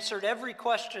has answered every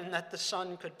question that the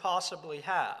Son could possibly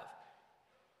have?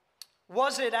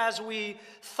 Was it, as we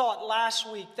thought last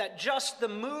week, that just the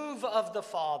move of the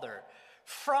Father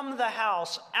from the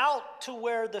house out to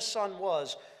where the Son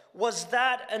was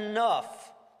that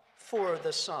enough for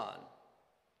the Son?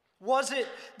 Was it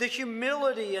the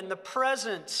humility and the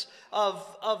presence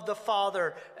of the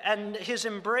Father and his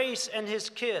embrace and his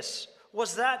kiss?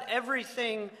 Was that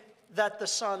everything that the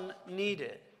Son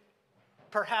needed?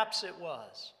 Perhaps it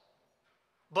was.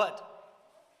 But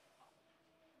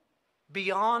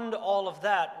beyond all of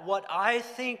that, what I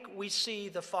think we see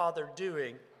the Father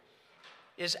doing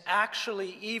is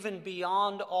actually even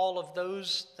beyond all of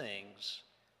those things.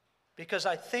 Because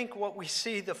I think what we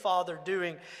see the Father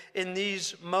doing in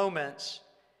these moments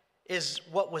is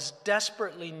what was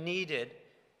desperately needed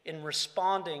in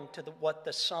responding to what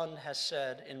the Son has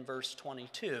said in verse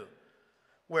 22,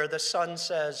 where the Son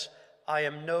says, "I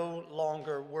am no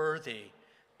longer worthy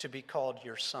to be called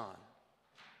your Son."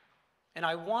 And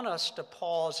I want us to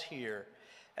pause here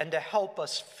and to help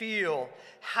us feel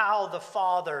how the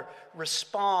Father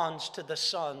responds to the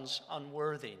Son's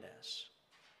unworthiness.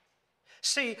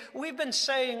 See, we've been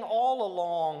saying all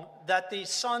along that the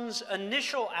Son's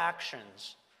initial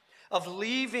actions of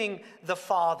leaving the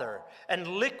Father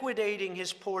and liquidating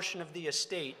his portion of the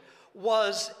estate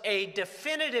was a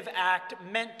definitive act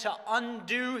meant to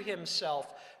undo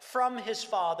himself from his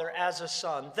Father as a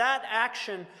son. That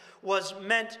action was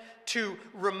meant to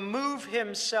remove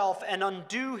himself and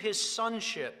undo his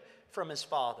sonship from his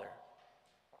Father.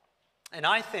 And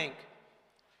I think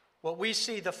what we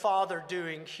see the Father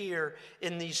doing here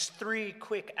in these three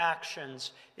quick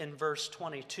actions in verse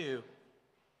 22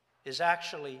 is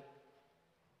actually,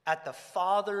 at the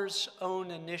Father's own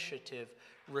initiative,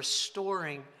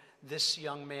 restoring this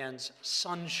young man's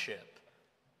sonship.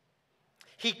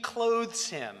 He clothes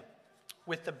him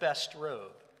with the best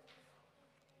robe.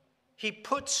 He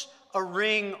puts a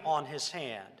ring on his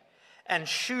hand and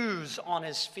shoes on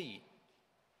his feet.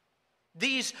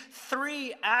 These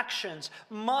three actions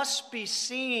must be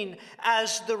seen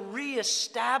as the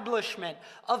reestablishment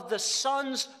of the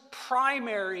Son's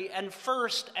primary and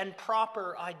first and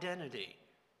proper identity.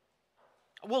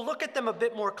 We'll look at them a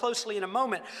bit more closely in a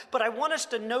moment, but I want us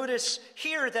to notice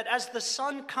here that as the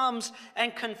son comes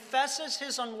and confesses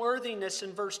his unworthiness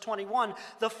in verse 21,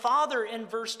 the father in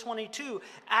verse 22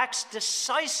 acts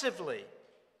decisively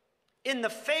in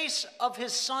the face of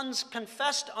his son's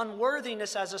confessed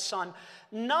unworthiness as a son,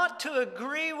 not to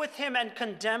agree with him and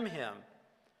condemn him,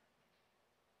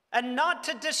 and not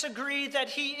to disagree that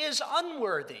he is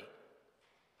unworthy,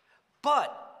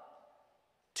 but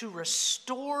to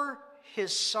restore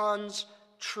his son's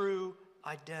true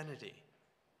identity.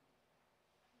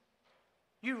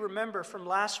 You remember from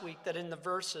last week that in the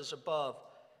verses above,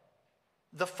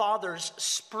 the fathers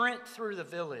sprint through the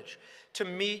village to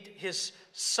meet his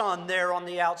son there on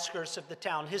the outskirts of the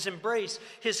town. His embrace,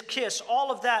 his kiss,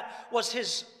 all of that was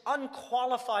his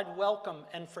unqualified welcome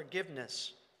and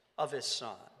forgiveness of his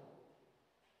son.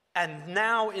 And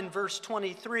now in verse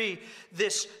 23,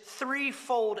 this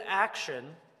threefold action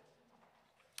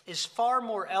is far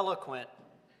more eloquent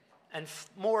and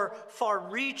more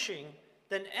far-reaching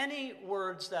than any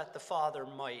words that the Father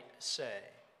might say.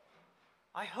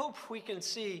 I hope we can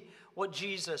see what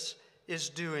Jesus is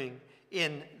doing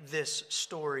in this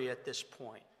story at this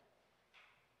point.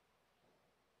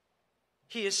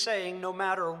 He is saying no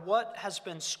matter what has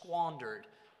been squandered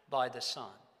by the Son,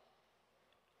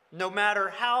 no matter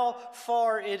how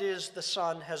far it is the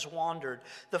Son has wandered,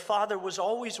 the Father was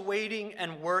always waiting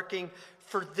and working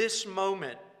for this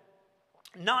moment.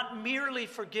 Not merely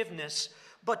forgiveness,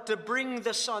 but to bring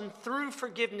the Son through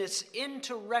forgiveness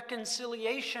into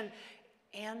reconciliation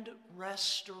and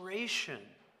restoration.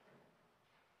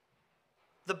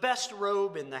 The best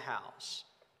robe in the house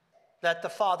that the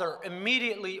Father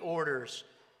immediately orders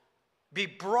be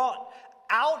brought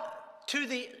out to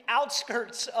the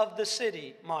outskirts of the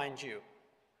city, mind you.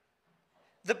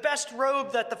 The best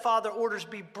robe that the Father orders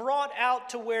be brought out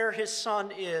to where his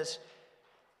Son is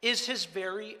his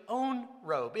very own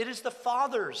robe. It is the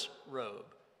Father's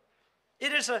robe.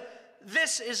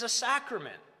 This is a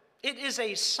sacrament. It is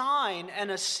a sign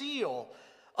and a seal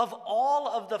of all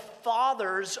of the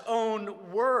Father's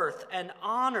own worth and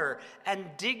honor and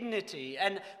dignity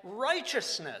and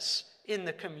righteousness in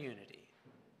the community.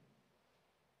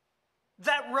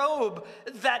 That robe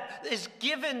that is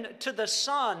given to the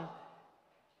Son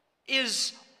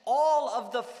is all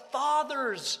of the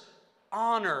Father's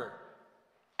honor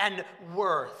and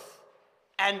worth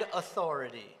and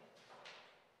authority.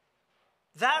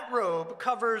 That robe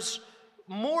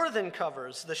more than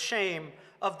covers the shame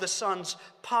of the Son's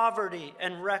poverty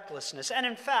and recklessness. And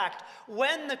in fact,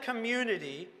 when the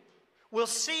community will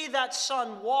see that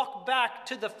Son walk back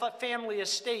to the family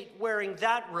estate wearing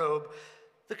that robe,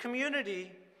 the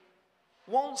community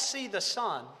won't see the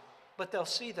Son, but they'll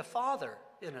see the Father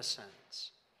in a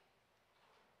sense.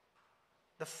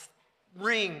 The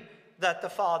ring that the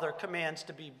Father commands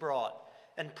to be brought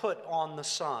and put on the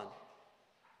Son.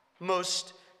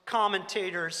 Most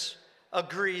commentators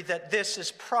agree that this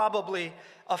is probably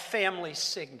a family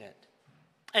signet.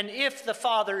 And if the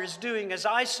Father is doing, as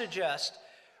I suggest,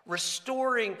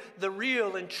 restoring the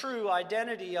real and true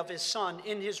identity of his Son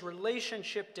in his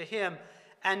relationship to him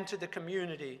and to the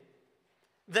community,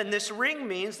 then this ring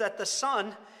means that the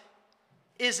Son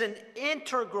is an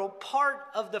integral part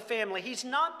of the family. He's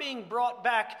not being brought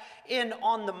back in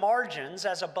on the margins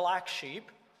as a black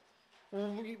sheep.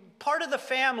 Part of the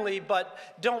family, but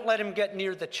don't let him get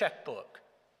near the checkbook.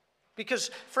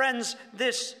 Because, friends,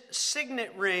 this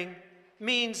signet ring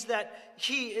means that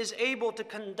he is able to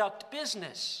conduct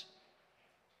business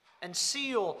and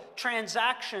seal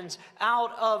transactions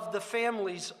out of the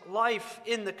family's life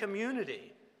in the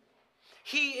community.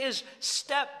 He is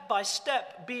step by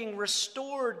step being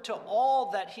restored to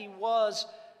all that he was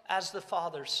as the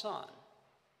Father's Son.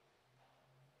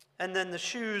 And then the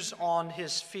shoes on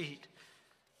his feet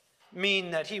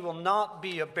mean that he will not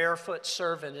be a barefoot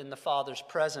servant in the Father's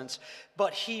presence,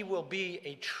 but he will be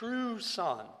a true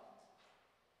son.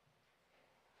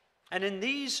 And in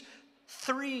these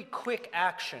three quick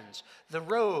actions, the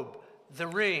robe, the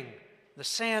ring, the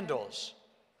sandals,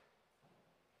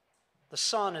 the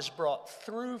Son is brought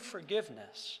through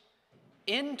forgiveness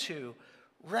into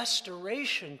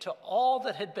restoration to all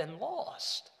that had been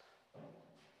lost.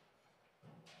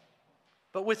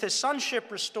 But with his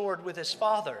sonship restored with his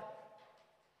Father,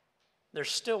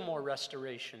 there's still more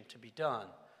restoration to be done.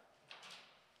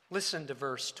 Listen to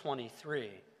verse 23.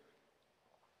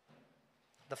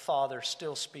 The Father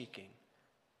still speaking.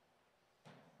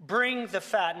 Bring the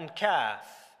fattened calf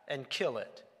and kill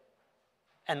it,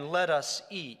 and let us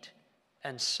eat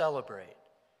and celebrate.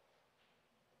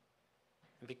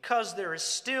 And because there is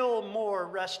still more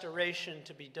restoration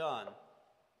to be done,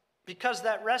 Because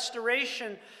that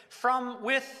restoration from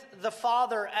with the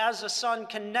Father as a son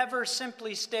can never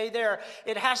simply stay there.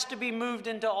 It has to be moved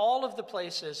into all of the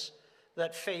places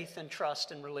that faith and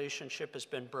trust and relationship has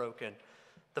been broken.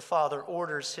 The Father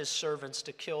orders his servants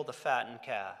to kill the fattened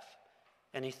calf,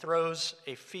 and he throws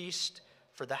a feast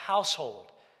for the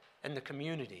household and the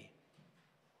community.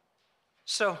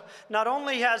 So not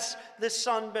only has this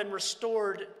son been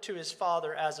restored to his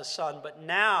father as a son, but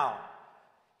now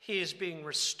he is being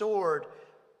restored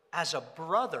as a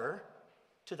brother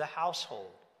to the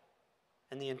household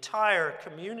and the entire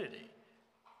community.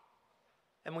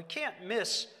 And we can't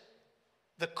miss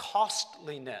the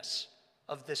costliness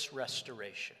of this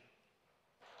restoration.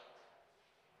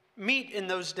 Meat in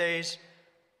those days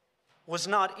was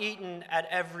not eaten at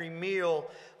every meal,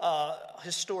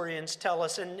 historians tell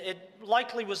us, and it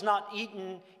likely was not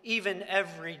eaten even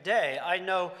every day. I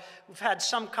know we've had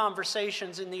some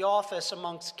conversations in the office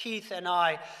amongst Keith and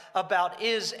I about,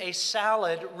 is a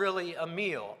salad really a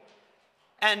meal?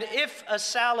 And if a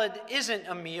salad isn't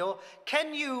a meal,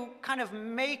 can you kind of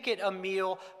make it a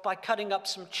meal by cutting up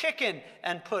some chicken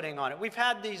and putting on it? We've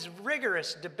had these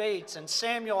rigorous debates, and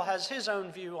Samuel has his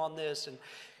own view on this, and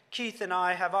Keith and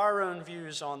I have our own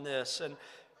views on this.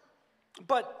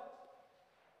 But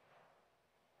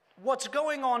what's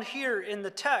going on here in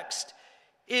the text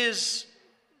is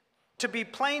to be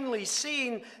plainly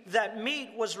seen that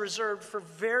meat was reserved for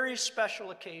very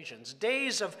special occasions,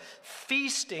 days of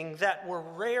feasting that were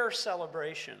rare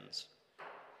celebrations.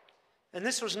 And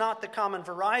this was not the common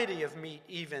variety of meat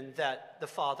even that the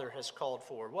Father has called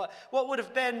for. What would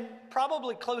have been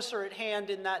probably closer at hand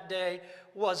in that day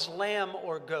was lamb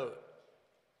or goat.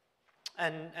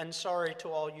 And sorry to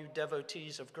all you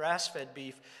devotees of grass-fed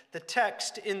beef, the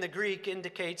text in the Greek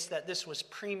indicates that this was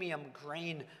premium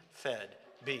grain-fed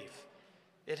beef.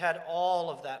 It had all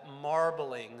of that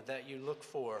marbling that you look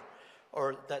for,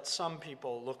 or that some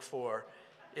people look for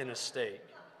in a steak.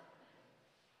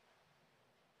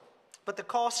 But the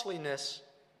costliness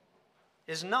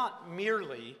is not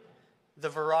merely the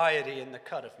variety in the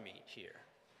cut of meat here.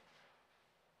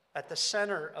 At the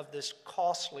center of this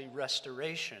costly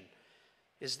restoration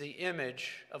is the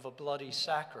image of a bloody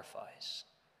sacrifice,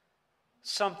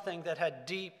 something that had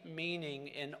deep meaning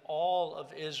in all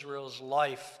of Israel's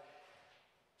life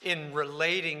in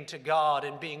relating to God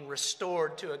and being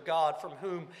restored to a God from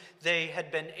whom they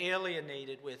had been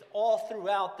alienated with. All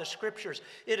throughout the scriptures,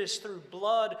 it is through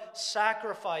blood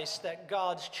sacrifice that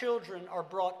God's children are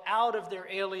brought out of their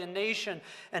alienation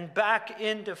and back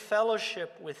into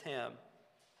fellowship with him.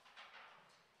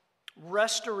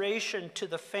 Restoration to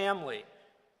the family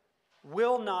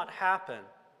will not happen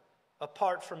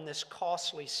apart from this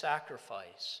costly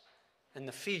sacrifice and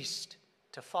the feast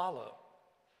to follow.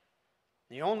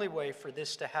 The only way for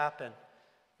this to happen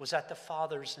was at the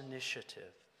Father's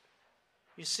initiative.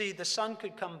 You see, the Son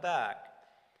could come back,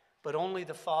 but only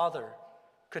the Father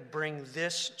could bring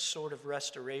this sort of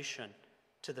restoration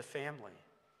to the family.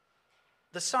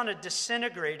 The Son had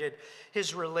disintegrated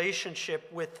his relationship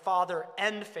with Father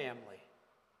and family,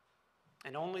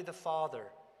 and only the Father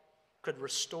could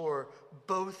restore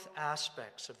both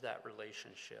aspects of that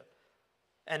relationship.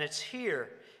 And it's here,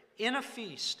 in a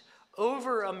feast,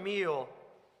 over a meal,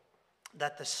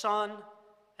 that the Son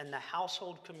and the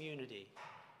household community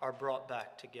are brought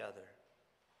back together.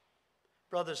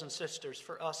 Brothers and sisters,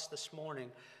 for us this morning,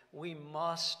 we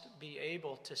must be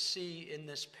able to see in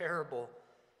this parable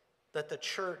that the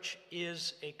church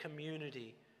is a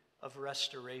community of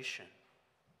restoration.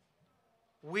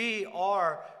 We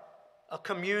are a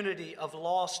community of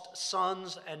lost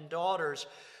sons and daughters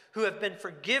who have been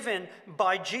forgiven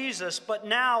by Jesus, but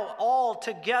now all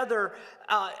together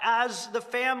as the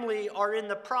family are in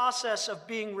the process of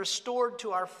being restored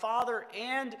to our Father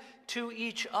and to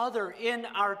each other in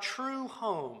our true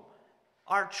home,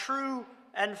 our true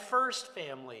and first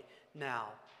family now,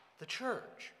 the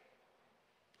church.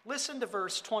 Listen to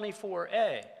verse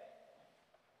 24a.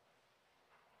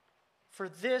 For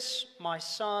this my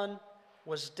son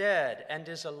was dead and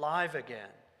is alive again.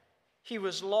 He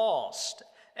was lost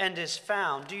and is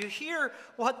found. Do you hear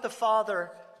what the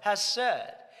Father has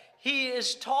said? He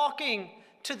is talking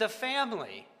to the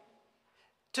family,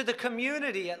 to the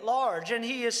community at large, and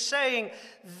he is saying,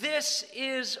 this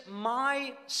is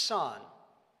my son.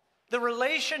 The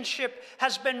relationship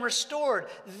has been restored.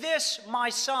 This, my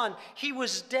son, he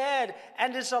was dead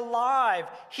and is alive.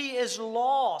 He is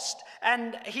lost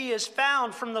and he is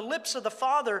found. From the lips of the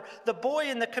Father, the boy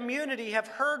and the community have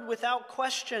heard without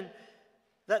question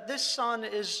that this son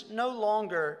is no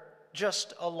longer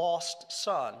just a lost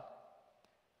son,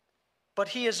 but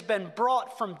he has been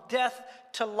brought from death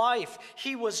to life.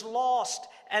 He was lost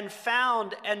and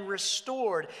found and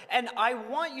restored. And I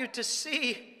want you to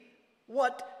see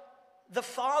what the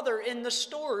Father in the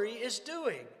story is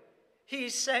doing.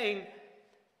 He's saying,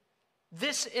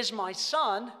 "This is my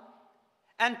Son."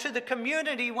 And to the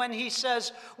community, when he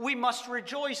says, we must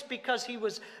rejoice because he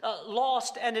was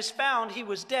lost and is found, he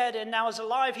was dead and now is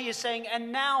alive, he is saying,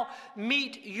 and now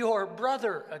meet your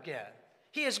brother again.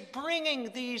 He is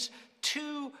bringing these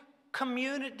two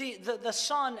community, the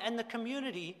Son and the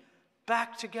community,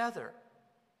 back together.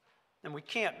 And we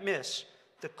can't miss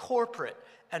the corporate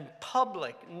and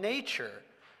public nature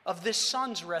of this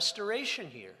Son's restoration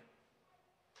here.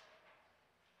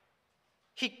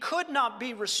 He could not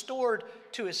be restored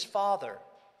to his Father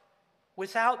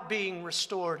without being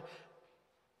restored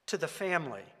to the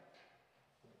family.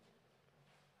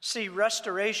 See,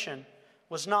 restoration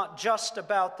was not just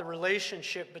about the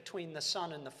relationship between the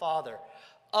Son and the Father.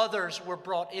 Others were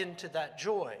brought into that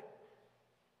joy.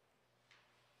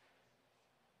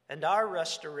 And our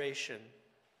restoration,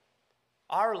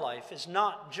 our life, is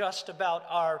not just about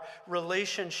our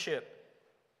relationship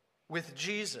with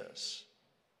Jesus,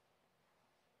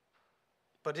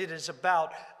 but it is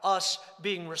about us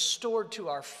being restored to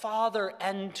our Father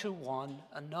and to one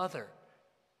another.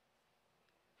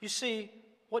 You see,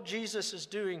 what Jesus is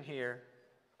doing here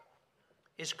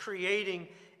is creating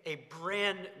a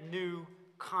brand new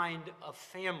kind of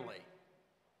family.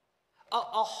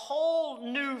 A whole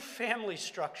new family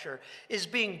structure is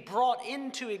being brought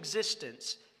into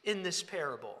existence in this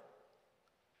parable.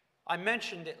 I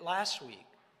mentioned it last week,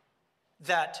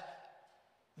 that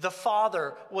the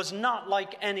Father was not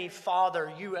like any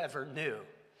father you ever knew.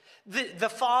 The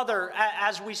Father,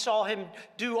 as we saw him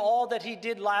do all that he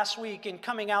did last week in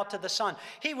coming out to the Son,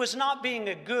 he was not being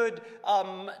a good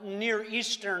Near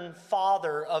Eastern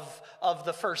father of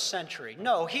the first century.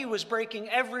 No, he was breaking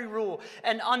every rule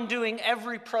and undoing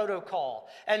every protocol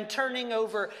and turning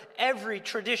over every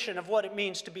tradition of what it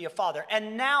means to be a father.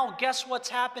 And now, guess what's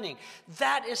happening?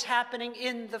 That is happening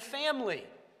in the family.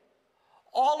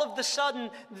 All of the sudden,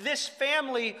 this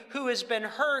family who has been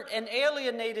hurt and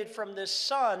alienated from this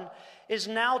Son is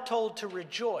now told to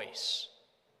rejoice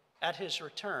at his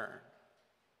return.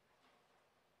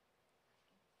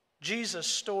 Jesus'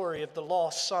 story of the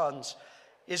lost sons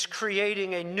is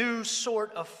creating a new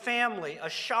sort of family, a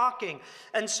shocking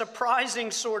and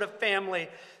surprising sort of family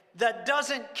that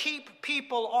doesn't keep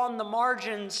people on the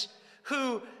margins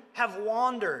who have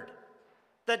wandered,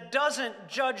 that doesn't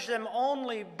judge them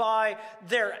only by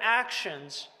their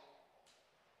actions.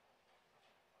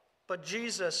 But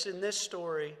Jesus, in this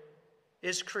story,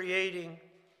 is creating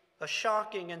a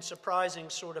shocking and surprising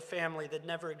sort of family that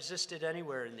never existed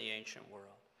anywhere in the ancient world.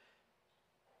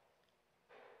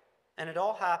 And it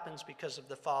all happens because of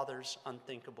the Father's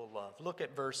unthinkable love. Look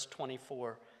at verse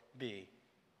 24b.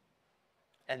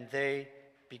 And they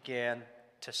began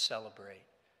to celebrate.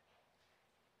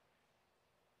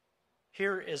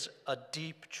 Here is a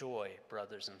deep joy,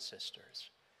 brothers and sisters.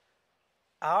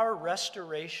 Our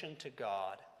restoration to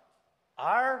God,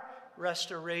 our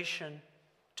restoration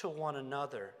to one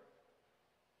another,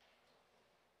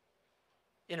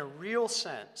 in a real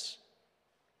sense,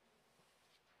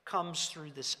 comes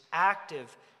through this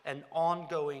active and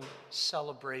ongoing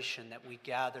celebration that we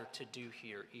gather to do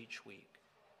here each week.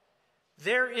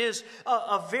 There is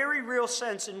a very real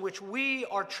sense in which we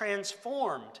are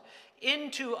transformed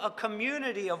into a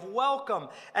community of welcome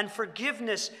and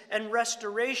forgiveness and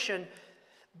restoration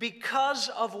because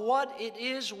of what it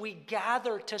is we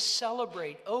gather to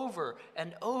celebrate over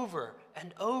and over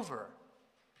and over.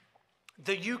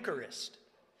 The Eucharist,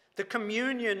 the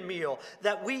communion meal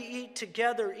that we eat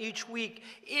together each week,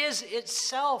 is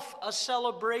itself a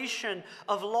celebration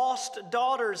of lost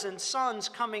daughters and sons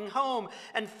coming home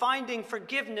and finding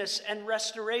forgiveness and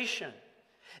restoration.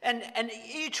 And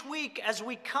each week as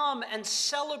we come and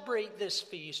celebrate this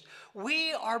feast,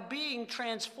 we are being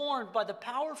transformed by the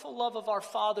powerful love of our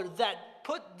Father that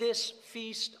put this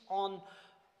feast on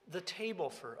the table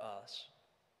for us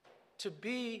to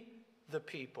be the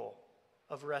people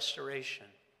of restoration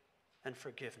and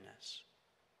forgiveness.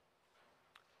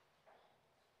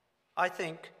 I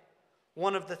think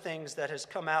one of the things that has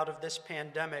come out of this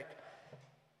pandemic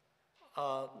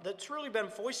that's really been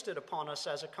foisted upon us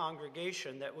as a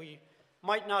congregation that we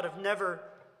might not have never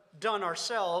done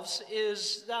ourselves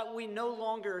is that we no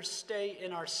longer stay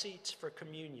in our seats for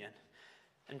communion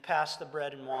and pass the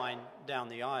bread and wine down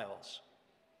the aisles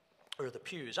or the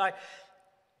pews.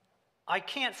 I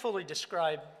can't fully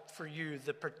describe for you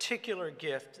the particular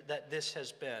gift that this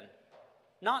has been.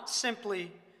 Not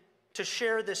simply to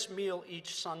share this meal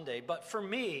each Sunday, but for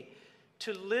me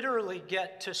to literally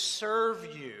get to serve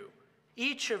you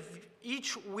each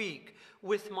week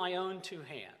with my own two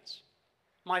hands.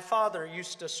 My father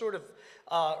used to sort of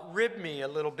rib me a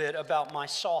little bit about my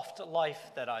soft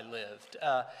life that I lived.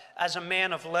 As a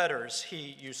man of letters,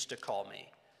 he used to call me.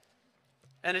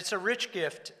 And it's a rich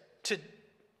gift to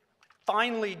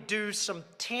finally do some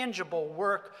tangible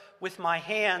work with my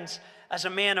hands as a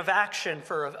man of action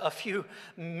for a few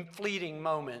fleeting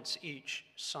moments each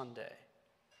Sunday.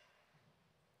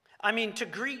 I mean, to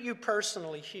greet you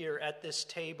personally here at this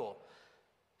table,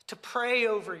 to pray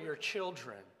over your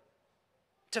children,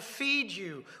 to feed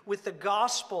you with the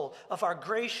gospel of our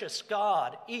gracious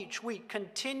God each week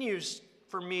continues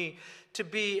for me to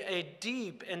be a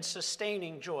deep and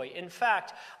sustaining joy. In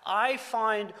fact, I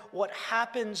find what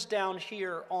happens down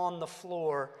here on the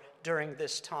floor during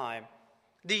this time,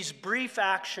 these brief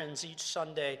actions each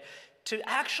Sunday, to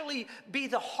actually be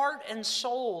the heart and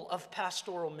soul of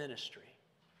pastoral ministry.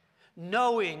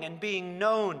 Knowing and being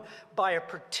known by a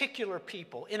particular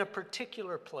people in a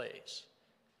particular place,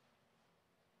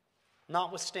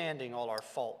 notwithstanding all our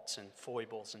faults and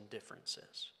foibles and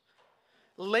differences.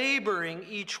 Laboring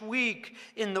each week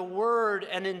in the word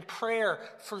and in prayer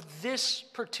for this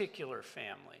particular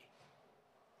family.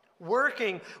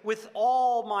 Working with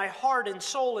all my heart and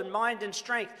soul and mind and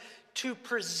strength to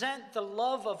present the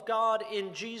love of God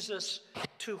in Jesus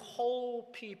to whole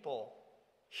people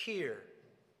here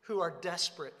who are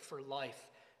desperate for life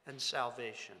and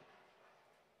salvation.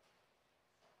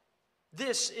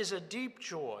 This is a deep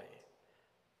joy,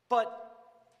 but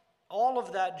all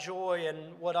of that joy and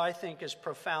what I think is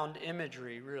profound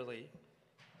imagery really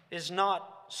is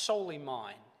not solely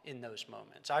mine in those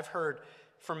moments. I've heard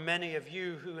from many of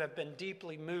you who have been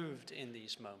deeply moved in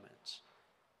these moments.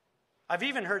 I've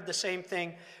even heard the same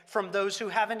thing from those who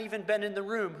haven't even been in the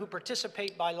room, who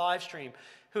participate by live stream,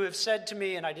 who have said to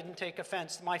me, and I didn't take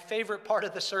offense, my favorite part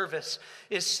of the service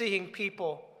is seeing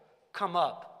people come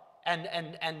up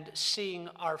and seeing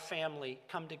our family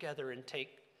come together and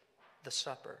take the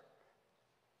supper.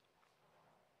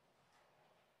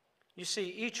 You see,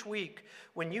 each week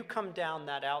when you come down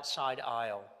that outside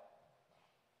aisle,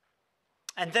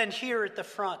 and then here at the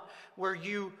front where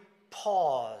you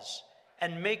pause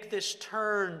and make this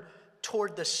turn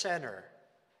toward the center,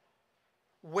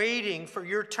 waiting for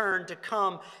your turn to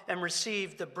come and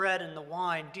receive the bread and the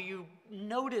wine, do you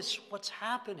notice what's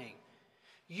happening?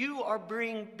 You are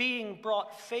being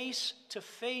brought face to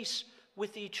face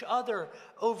with each other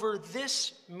over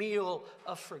this meal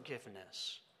of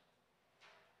forgiveness.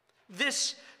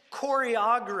 This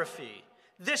choreography,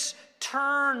 this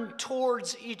turn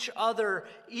towards each other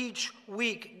each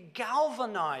week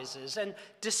galvanizes and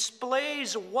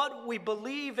displays what we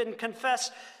believe and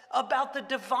confess about the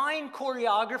divine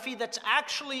choreography that's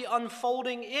actually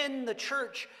unfolding in the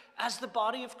church as the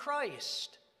body of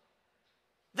Christ.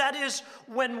 That is,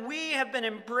 when we have been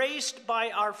embraced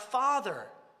by our Father,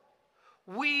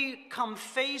 we come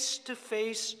face to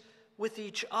face with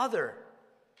each other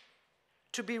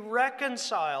to be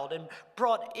reconciled and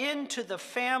brought into the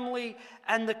family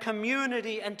and the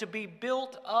community and to be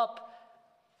built up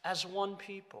as one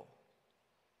people.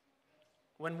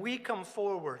 When we come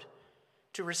forward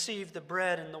to receive the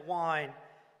bread and the wine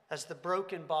as the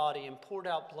broken body and poured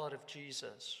out blood of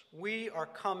Jesus, we are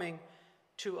coming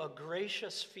to a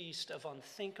gracious feast of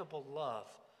unthinkable love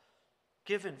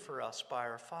given for us by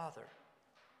our Father.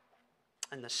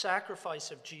 And the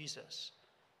sacrifice of Jesus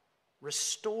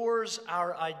restores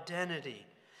our identity,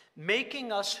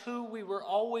 making us who we were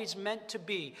always meant to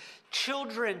be,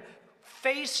 children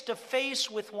face to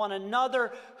face with one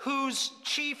another whose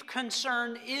chief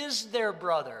concern is their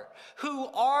brother, who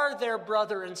are their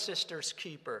brother and sister's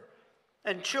keeper,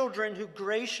 and children who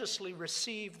graciously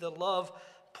receive the love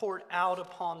poured out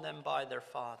upon them by their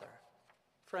Father.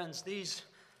 Friends, these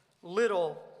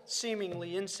little,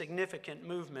 seemingly insignificant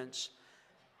movements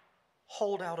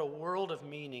hold out a world of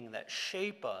meaning that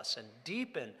shape us and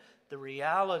deepen the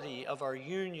reality of our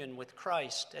union with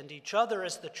Christ and each other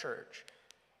as the church.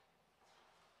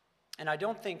 And I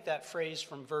don't think that phrase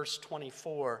from verse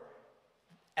 24,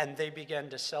 and they began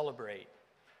to celebrate,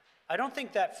 I don't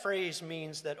think that phrase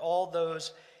means that all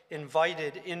those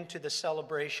invited into the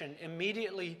celebration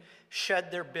immediately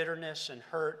shed their bitterness and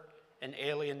hurt and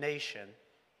alienation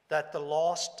that the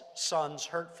lost son's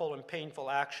hurtful and painful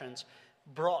actions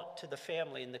brought to the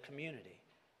family and the community.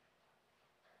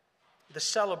 The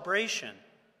celebration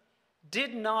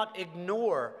did not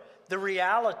ignore the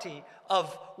reality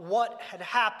of what had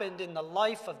happened in the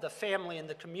life of the family and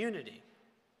the community.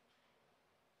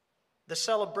 The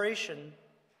celebration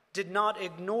did not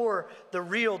ignore the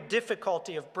real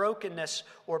difficulty of brokenness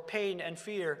or pain and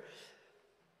fear,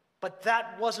 But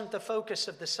that wasn't the focus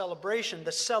of the celebration.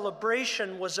 The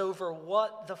celebration was over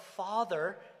what the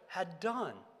Father had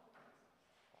done.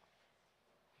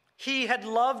 He had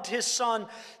loved his Son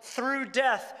through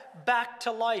death back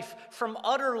to life, from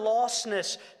utter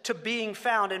lostness to being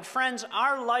found. And friends,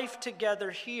 our life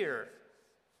together here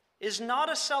is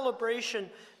not a celebration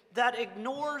that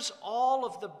ignores all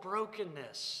of the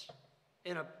brokenness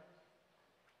in a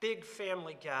big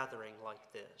family gathering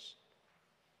like this.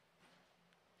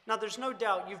 Now, there's no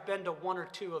doubt you've been to one or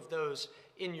two of those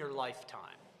in your lifetime.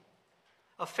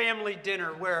 A family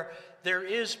dinner where there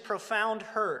is profound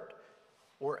hurt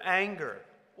or anger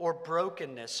or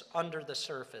brokenness under the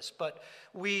surface. But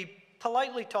we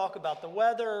politely talk about the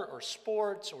weather or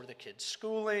sports or the kids'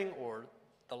 schooling or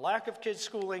the lack of kids'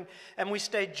 schooling, and we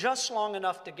stay just long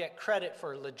enough to get credit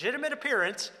for a legitimate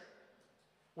appearance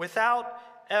without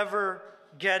ever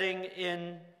getting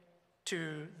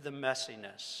into the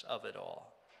messiness of it all.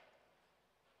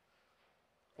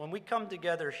 When we come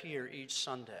together here each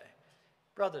Sunday,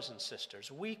 brothers and sisters,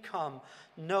 we come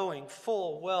knowing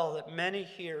full well that many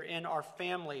here in our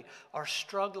family are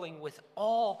struggling with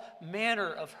all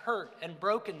manner of hurt and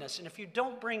brokenness. And if you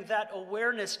don't bring that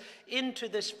awareness into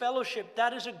this fellowship,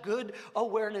 that is a good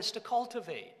awareness to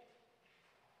cultivate.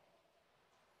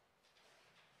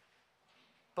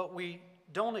 But we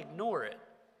don't ignore it.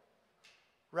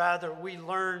 Rather, we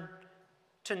learn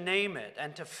to name it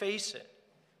and to face it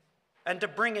and to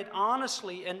bring it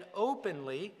honestly and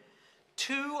openly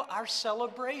to our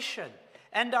celebration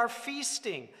and our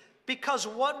feasting, because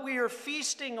what we are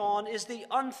feasting on is the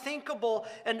unthinkable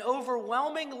and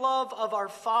overwhelming love of our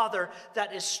Father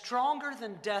that is stronger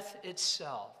than death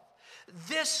itself.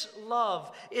 This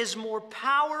love is more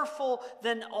powerful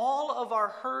than all of our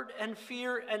hurt and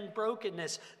fear and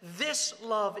brokenness. This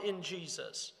love in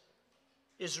Jesus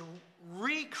is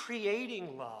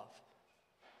recreating love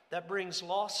that brings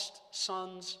lost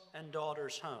sons and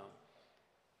daughters home.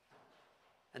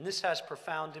 And this has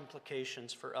profound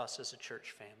implications for us as a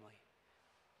church family.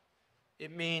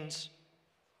 It means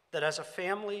that as a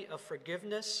family of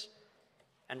forgiveness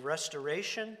and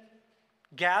restoration,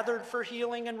 gathered for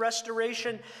healing and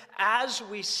restoration, as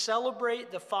we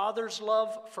celebrate the Father's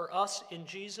love for us in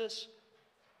Jesus,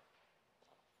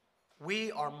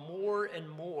 we are more and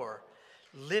more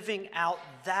living out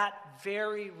that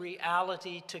very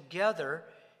reality together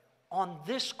on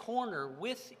this corner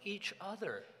with each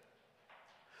other.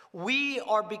 We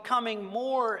are becoming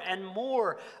more and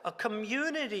more a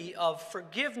community of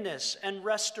forgiveness and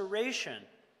restoration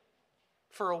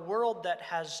for a world that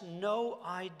has no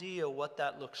idea what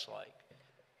that looks like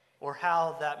or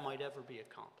how that might ever be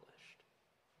accomplished.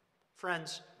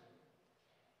 Friends,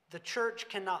 the church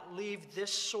cannot leave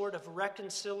this sort of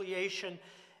reconciliation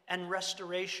and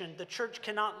restoration. The church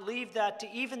cannot leave that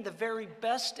to even the very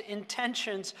best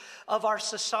intentions of our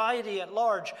society at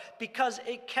large, because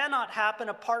it cannot happen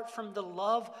apart from the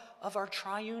love of our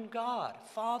triune God,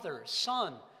 Father,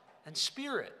 Son, and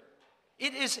Spirit.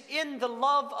 It is in the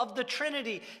love of the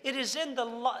Trinity. It is in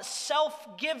the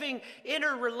self-giving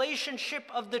inner relationship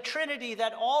of the Trinity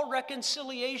that all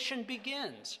reconciliation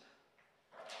begins.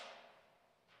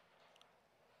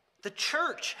 The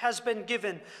church has been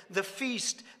given the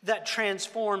feast that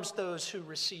transforms those who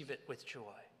receive it with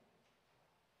joy.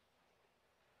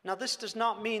 Now, this does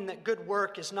not mean that good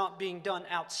work is not being done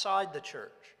outside the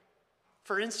church.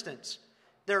 For instance,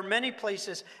 there are many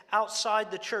places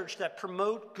outside the church that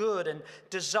promote good and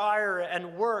desire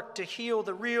and work to heal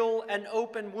the real and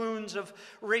open wounds of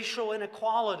racial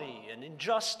inequality and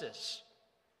injustice.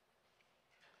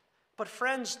 But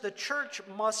friends, the church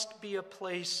must be a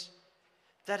place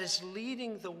that is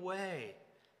leading the way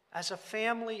as a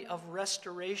family of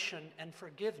restoration and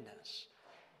forgiveness.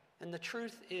 And the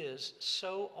truth is,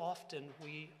 so often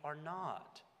we are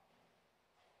not.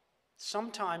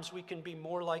 Sometimes we can be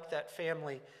more like that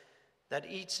family that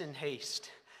eats in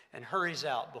haste and hurries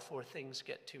out before things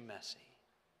get too messy.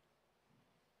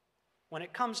 When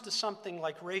it comes to something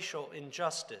like racial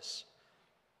injustice,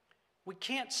 we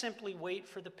can't simply wait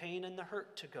for the pain and the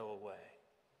hurt to go away.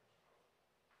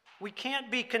 We can't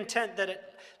be content that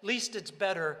at least it's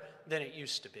better than it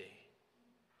used to be.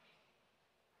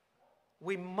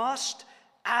 We must,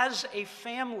 as a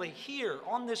family here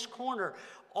on this corner,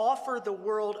 offer the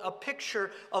world a picture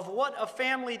of what a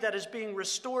family that is being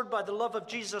restored by the love of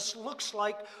Jesus looks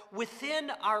like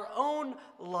within our own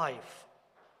life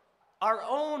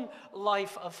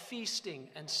of feasting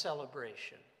and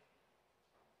celebration.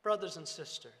 Brothers and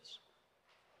sisters,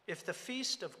 if the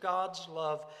feast of God's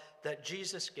love that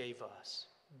Jesus gave us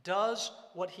does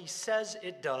what he says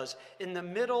it does in the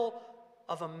middle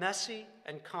of a messy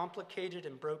and complicated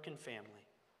and broken family,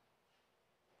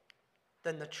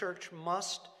 then the church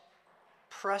must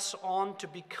press on to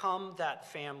become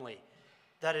that family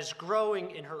that is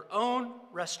growing in her own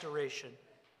restoration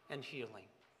and healing.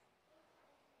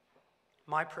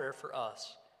 My prayer for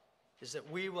us is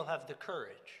that we will have the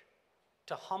courage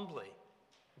to humbly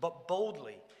but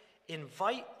boldly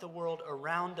invite the world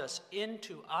around us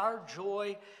into our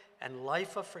joy and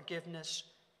life of forgiveness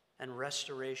and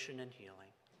restoration and healing.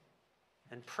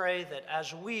 And pray that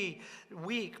as we,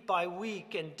 week by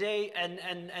week and day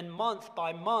and month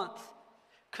by month,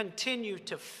 continue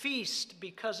to feast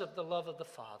because of the love of the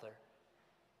Father,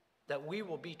 that we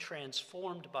will be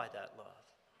transformed by that love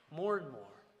more and more,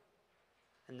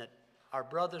 and that our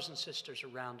brothers and sisters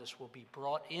around us will be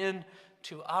brought in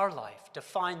to our life to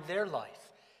find their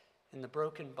life in the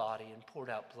broken body and poured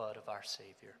out blood of our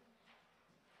Savior.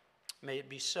 May it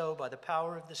be so by the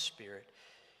power of the Spirit,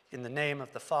 in the name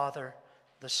of the Father,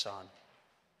 the Son,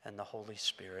 and the Holy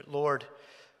Spirit. Lord,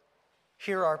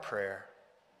 hear our prayer.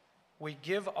 We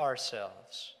give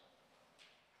ourselves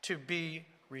to be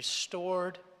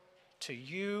restored to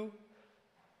you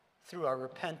through our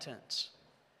repentance,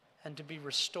 and to be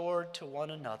restored to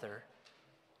one another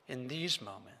in these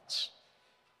moments.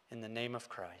 In the name of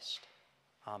Christ,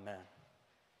 amen.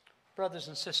 Brothers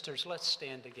and sisters, let's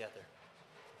stand together.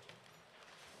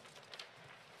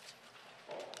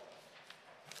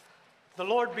 The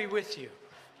Lord be with you.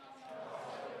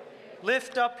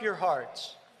 Lift up your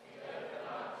hearts.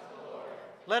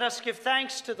 Let us give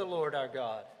thanks to the Lord our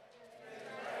God.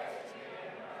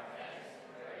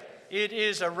 It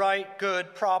is a right,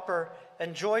 good, proper,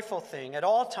 and joyful thing at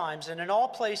all times and in all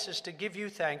places to give you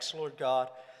thanks, Lord God.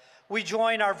 We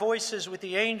join our voices with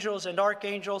the angels and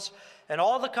archangels and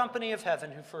all the company of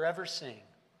heaven who forever sing.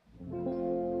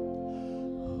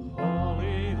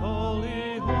 Holy,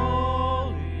 holy,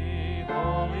 holy,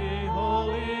 holy,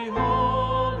 holy,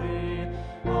 holy,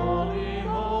 holy,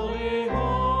 holy,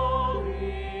 holy,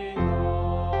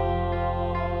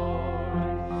 Lord,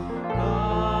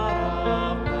 God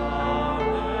of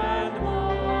power and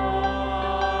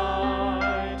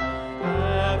might.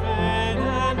 Heaven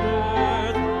and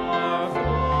earth are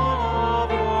full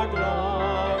of your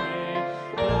glory.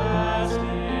 Blessed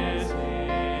is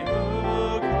he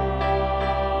who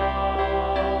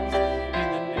comes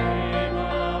in the name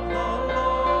of the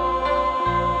Lord.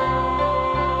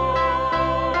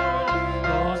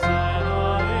 Hosanna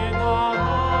in the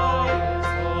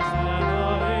highest, Hosanna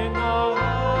in the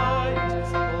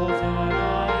highest, Hosanna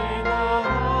in the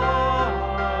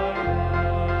highest.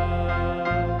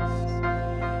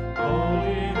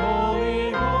 Holy,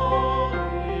 holy,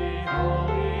 holy,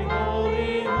 holy,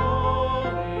 holy,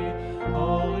 holy,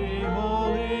 holy,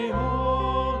 holy,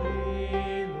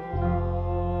 holy, Lord.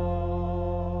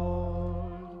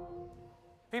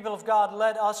 People of God,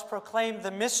 let us proclaim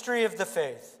the mystery of the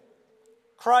faith.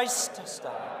 Christ has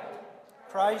died.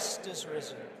 Christ is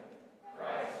risen.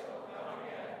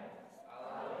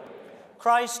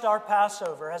 Christ, our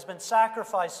Passover, has been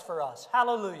sacrificed for us.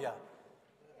 Hallelujah.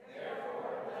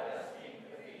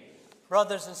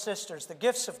 Brothers and sisters, the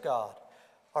gifts of God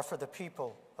are for the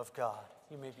people of God.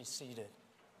 You may be seated.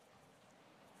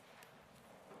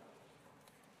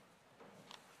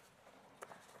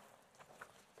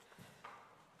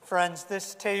 Friends,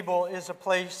 this table is a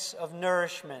place of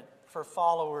nourishment for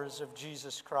followers of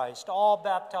Jesus Christ. All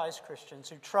baptized Christians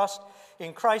who trust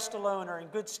in Christ alone are in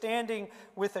good standing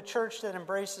with a church that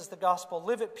embraces the gospel,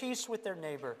 live at peace with their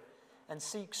neighbor, and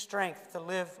seek strength to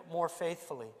live more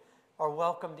faithfully, are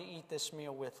welcome to eat this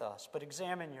meal with us. But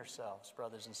examine yourselves,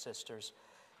 brothers and sisters.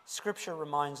 Scripture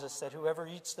reminds us that whoever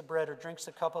eats the bread or drinks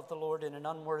the cup of the Lord in an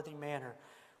unworthy manner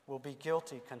will be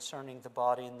guilty concerning the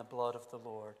body and the blood of the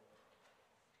Lord.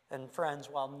 And friends,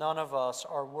 while none of us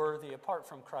are worthy, apart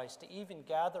from Christ, to even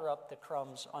gather up the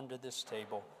crumbs under this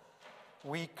table,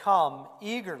 we come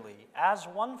eagerly as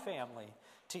one family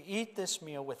to eat this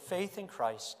meal with faith in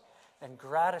Christ and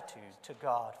gratitude to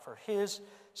God for his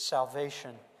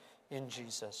salvation in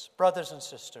Jesus. Brothers and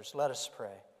sisters, let us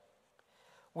pray.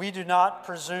 We do not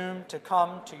presume to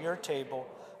come to your table,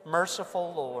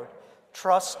 merciful Lord,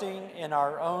 trusting in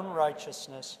our own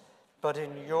righteousness, but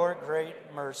in your great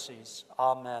mercies.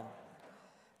 Amen.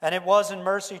 And it was in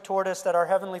mercy toward us that our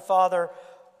Heavenly Father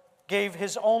gave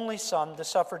his only Son to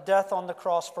suffer death on the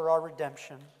cross for our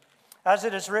redemption. As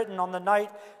it is written, on the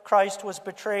night Christ was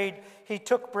betrayed, he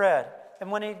took bread, and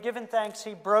when he had given thanks,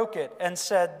 he broke it and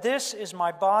said, "This is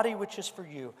my body which is for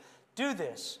you. Do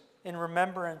this in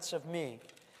remembrance of me."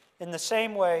 In the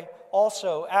same way,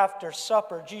 also after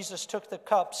supper, Jesus took the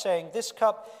cup, saying, "This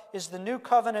cup is the new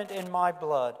covenant in my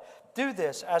blood. Do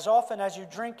this as often as you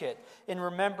drink it in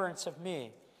remembrance of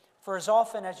me. For as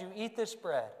often as you eat this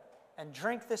bread and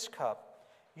drink this cup,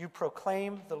 you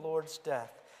proclaim the Lord's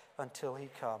death until he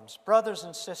comes. Brothers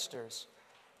and sisters,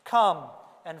 come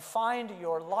and find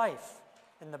your life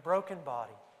in the broken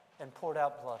body and poured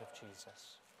out blood of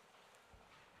Jesus.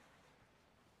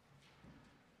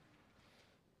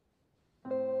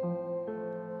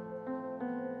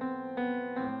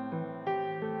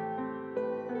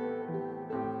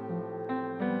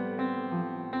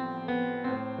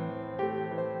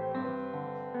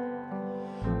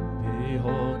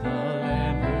 Behold the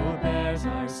Lamb who bears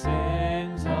our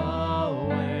sins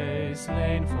away,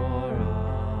 slain for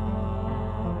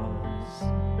us.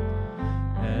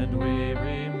 And we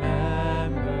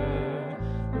remember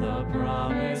the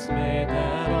promise made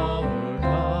that all who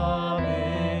come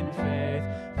in faith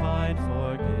find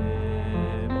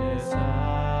forgiveness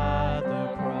at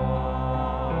the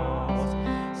cross.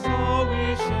 So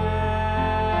we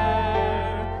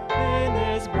share in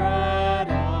this bread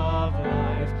of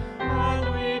life, and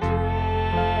we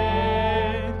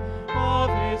drink of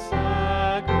his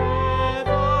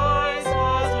sacrifice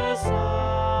as a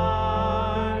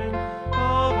sign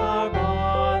of our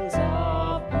bonds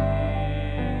of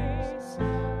peace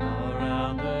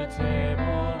around the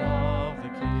table of the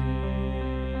King.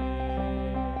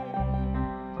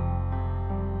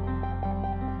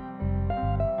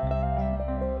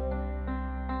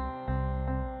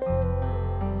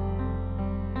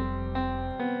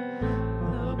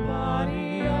 The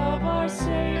body of our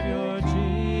Savior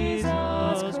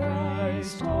Jesus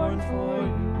Christ, torn for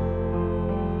you.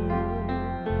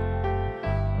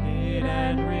 Eat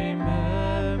and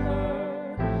remember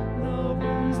the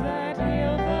wounds that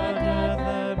heal, the death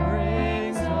that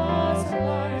brings us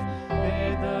life,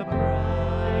 paid the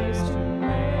price to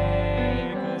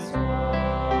make us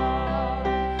one.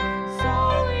 So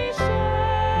we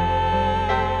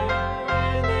share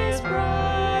in this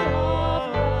bread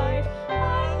of life,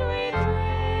 and we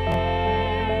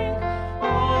drink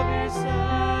of his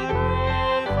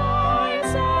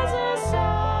sacrifice as a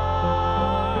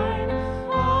sign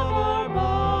of our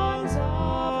bonds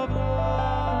of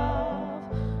love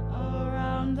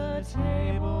around the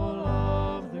table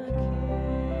of the King.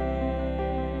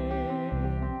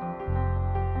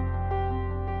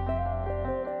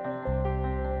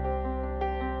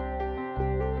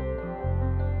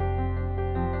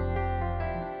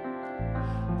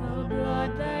 The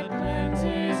blood that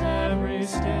cleanses every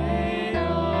stain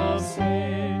of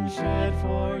sin shed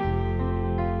for you.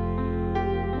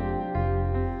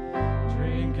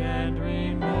 Drink and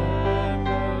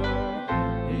remember,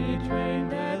 he drained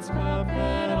death's cup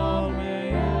that all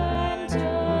may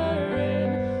enter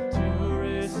in to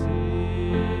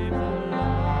receive the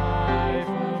life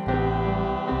of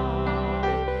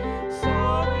God. So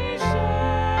we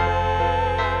share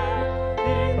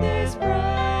in this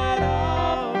bread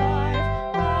of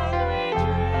life, and we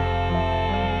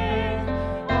drink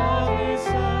of his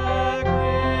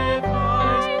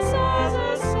sacrifice as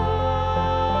a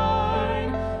sign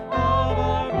of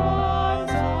our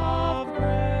bonds of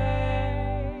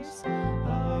grace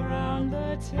around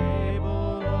the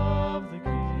table of the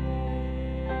King.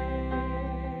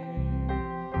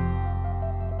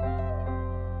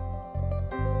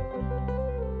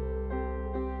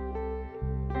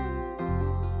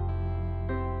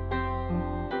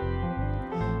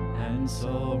 And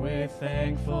so with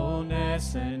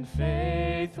thankfulness and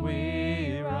faith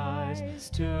we rise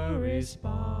to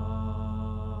respond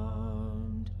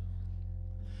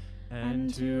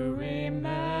and to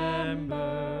remember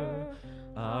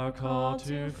our call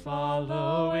to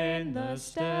follow in the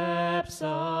steps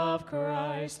of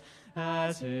Christ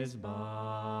as his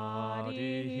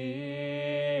body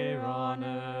here on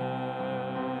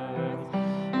earth.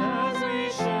 As we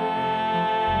share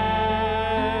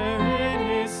in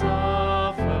his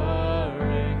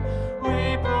suffering,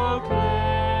 we proclaim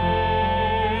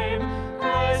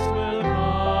Christ will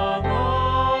come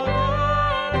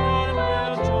again, and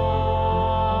will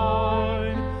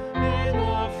join in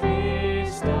the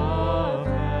feast of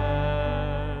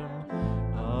them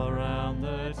around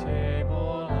the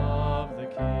table of the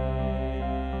King.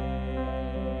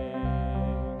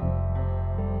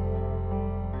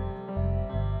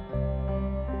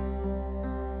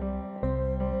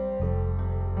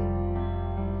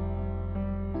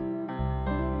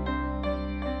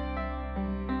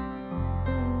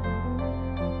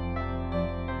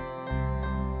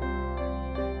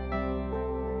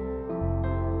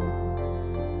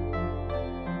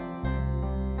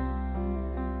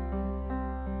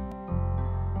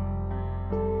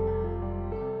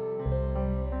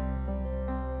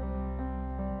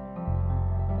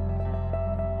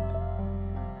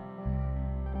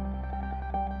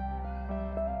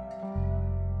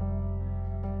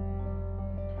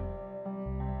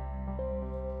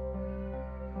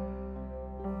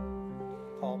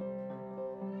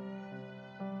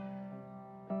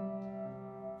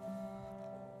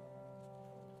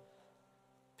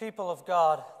 People of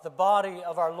God, the body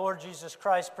of our Lord Jesus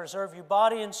Christ preserve you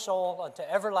body and soul unto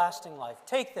everlasting life.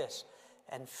 Take this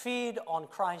and feed on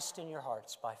Christ in your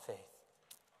hearts by faith.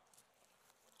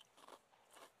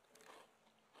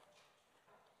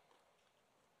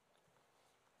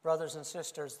 Brothers and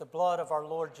sisters, the blood of our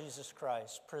Lord Jesus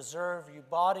Christ preserve you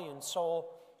body and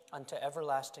soul unto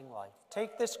everlasting life.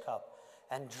 Take this cup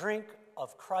and drink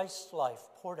of Christ's life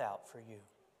poured out for you.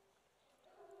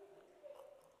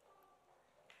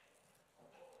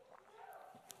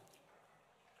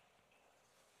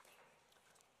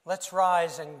 Let's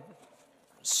rise and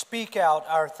speak out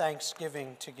our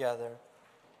thanksgiving together.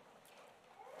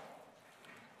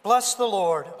 Bless the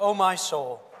Lord, O my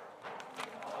soul.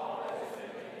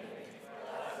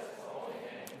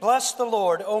 Bless the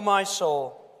Lord, O my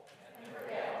soul,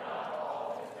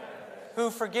 who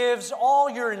forgives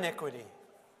all your iniquity,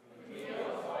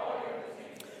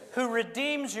 who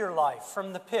redeems your life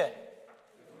from the pit.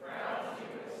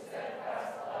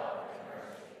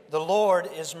 The Lord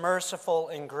is merciful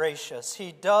and gracious.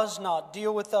 He does not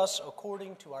deal with us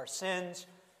according to our sins,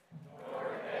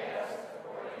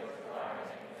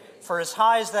 for as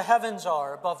high as the heavens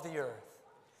are above the earth,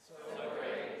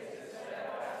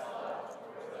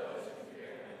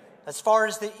 as far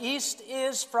as the east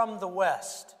is from the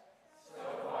west,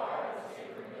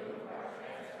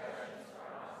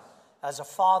 as a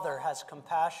father has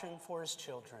compassion for his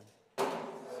children,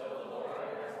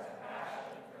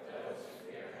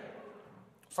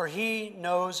 for he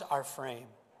knows our frame.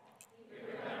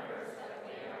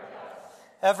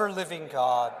 Ever-living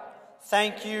God,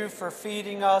 thank you for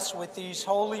feeding us with these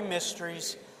holy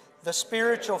mysteries, the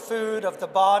spiritual food of the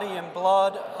body and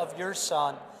blood of your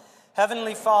Son.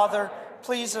 Heavenly Father,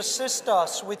 please assist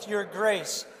us with your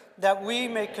grace that we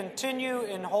may continue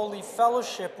in holy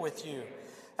fellowship with you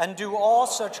and do all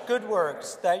such good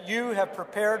works that you have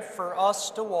prepared for us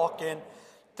to walk in.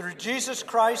 Through Jesus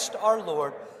Christ our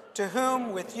Lord, to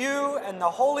whom with you and the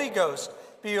Holy Ghost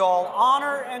be all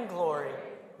honor and glory,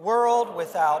 world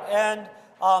without end.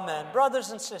 Amen.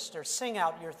 Brothers and sisters, sing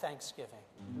out your thanksgiving.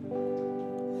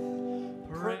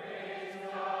 Praise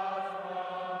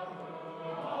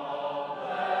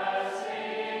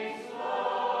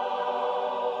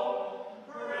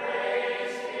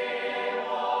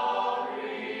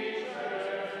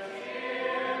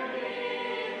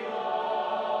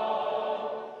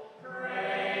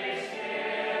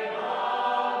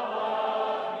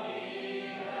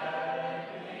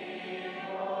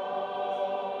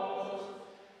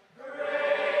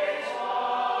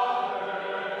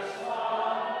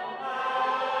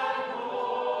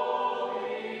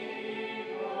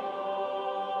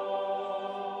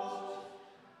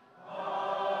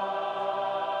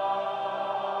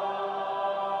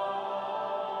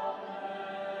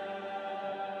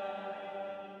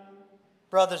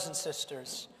Brothers and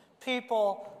sisters,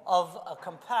 people of a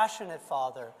compassionate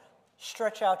Father,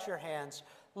 stretch out your hands,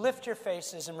 lift your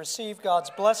faces, and receive God's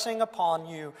blessing upon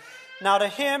you. Now to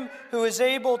him who is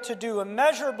able to do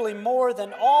immeasurably more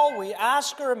than all we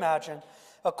ask or imagine,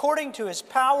 according to his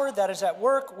power that is at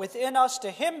work within us,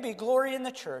 to him be glory in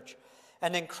the church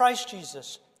and in Christ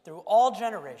Jesus through all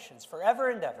generations, forever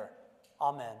and ever.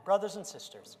 Amen. Brothers and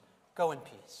sisters, go in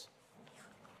peace.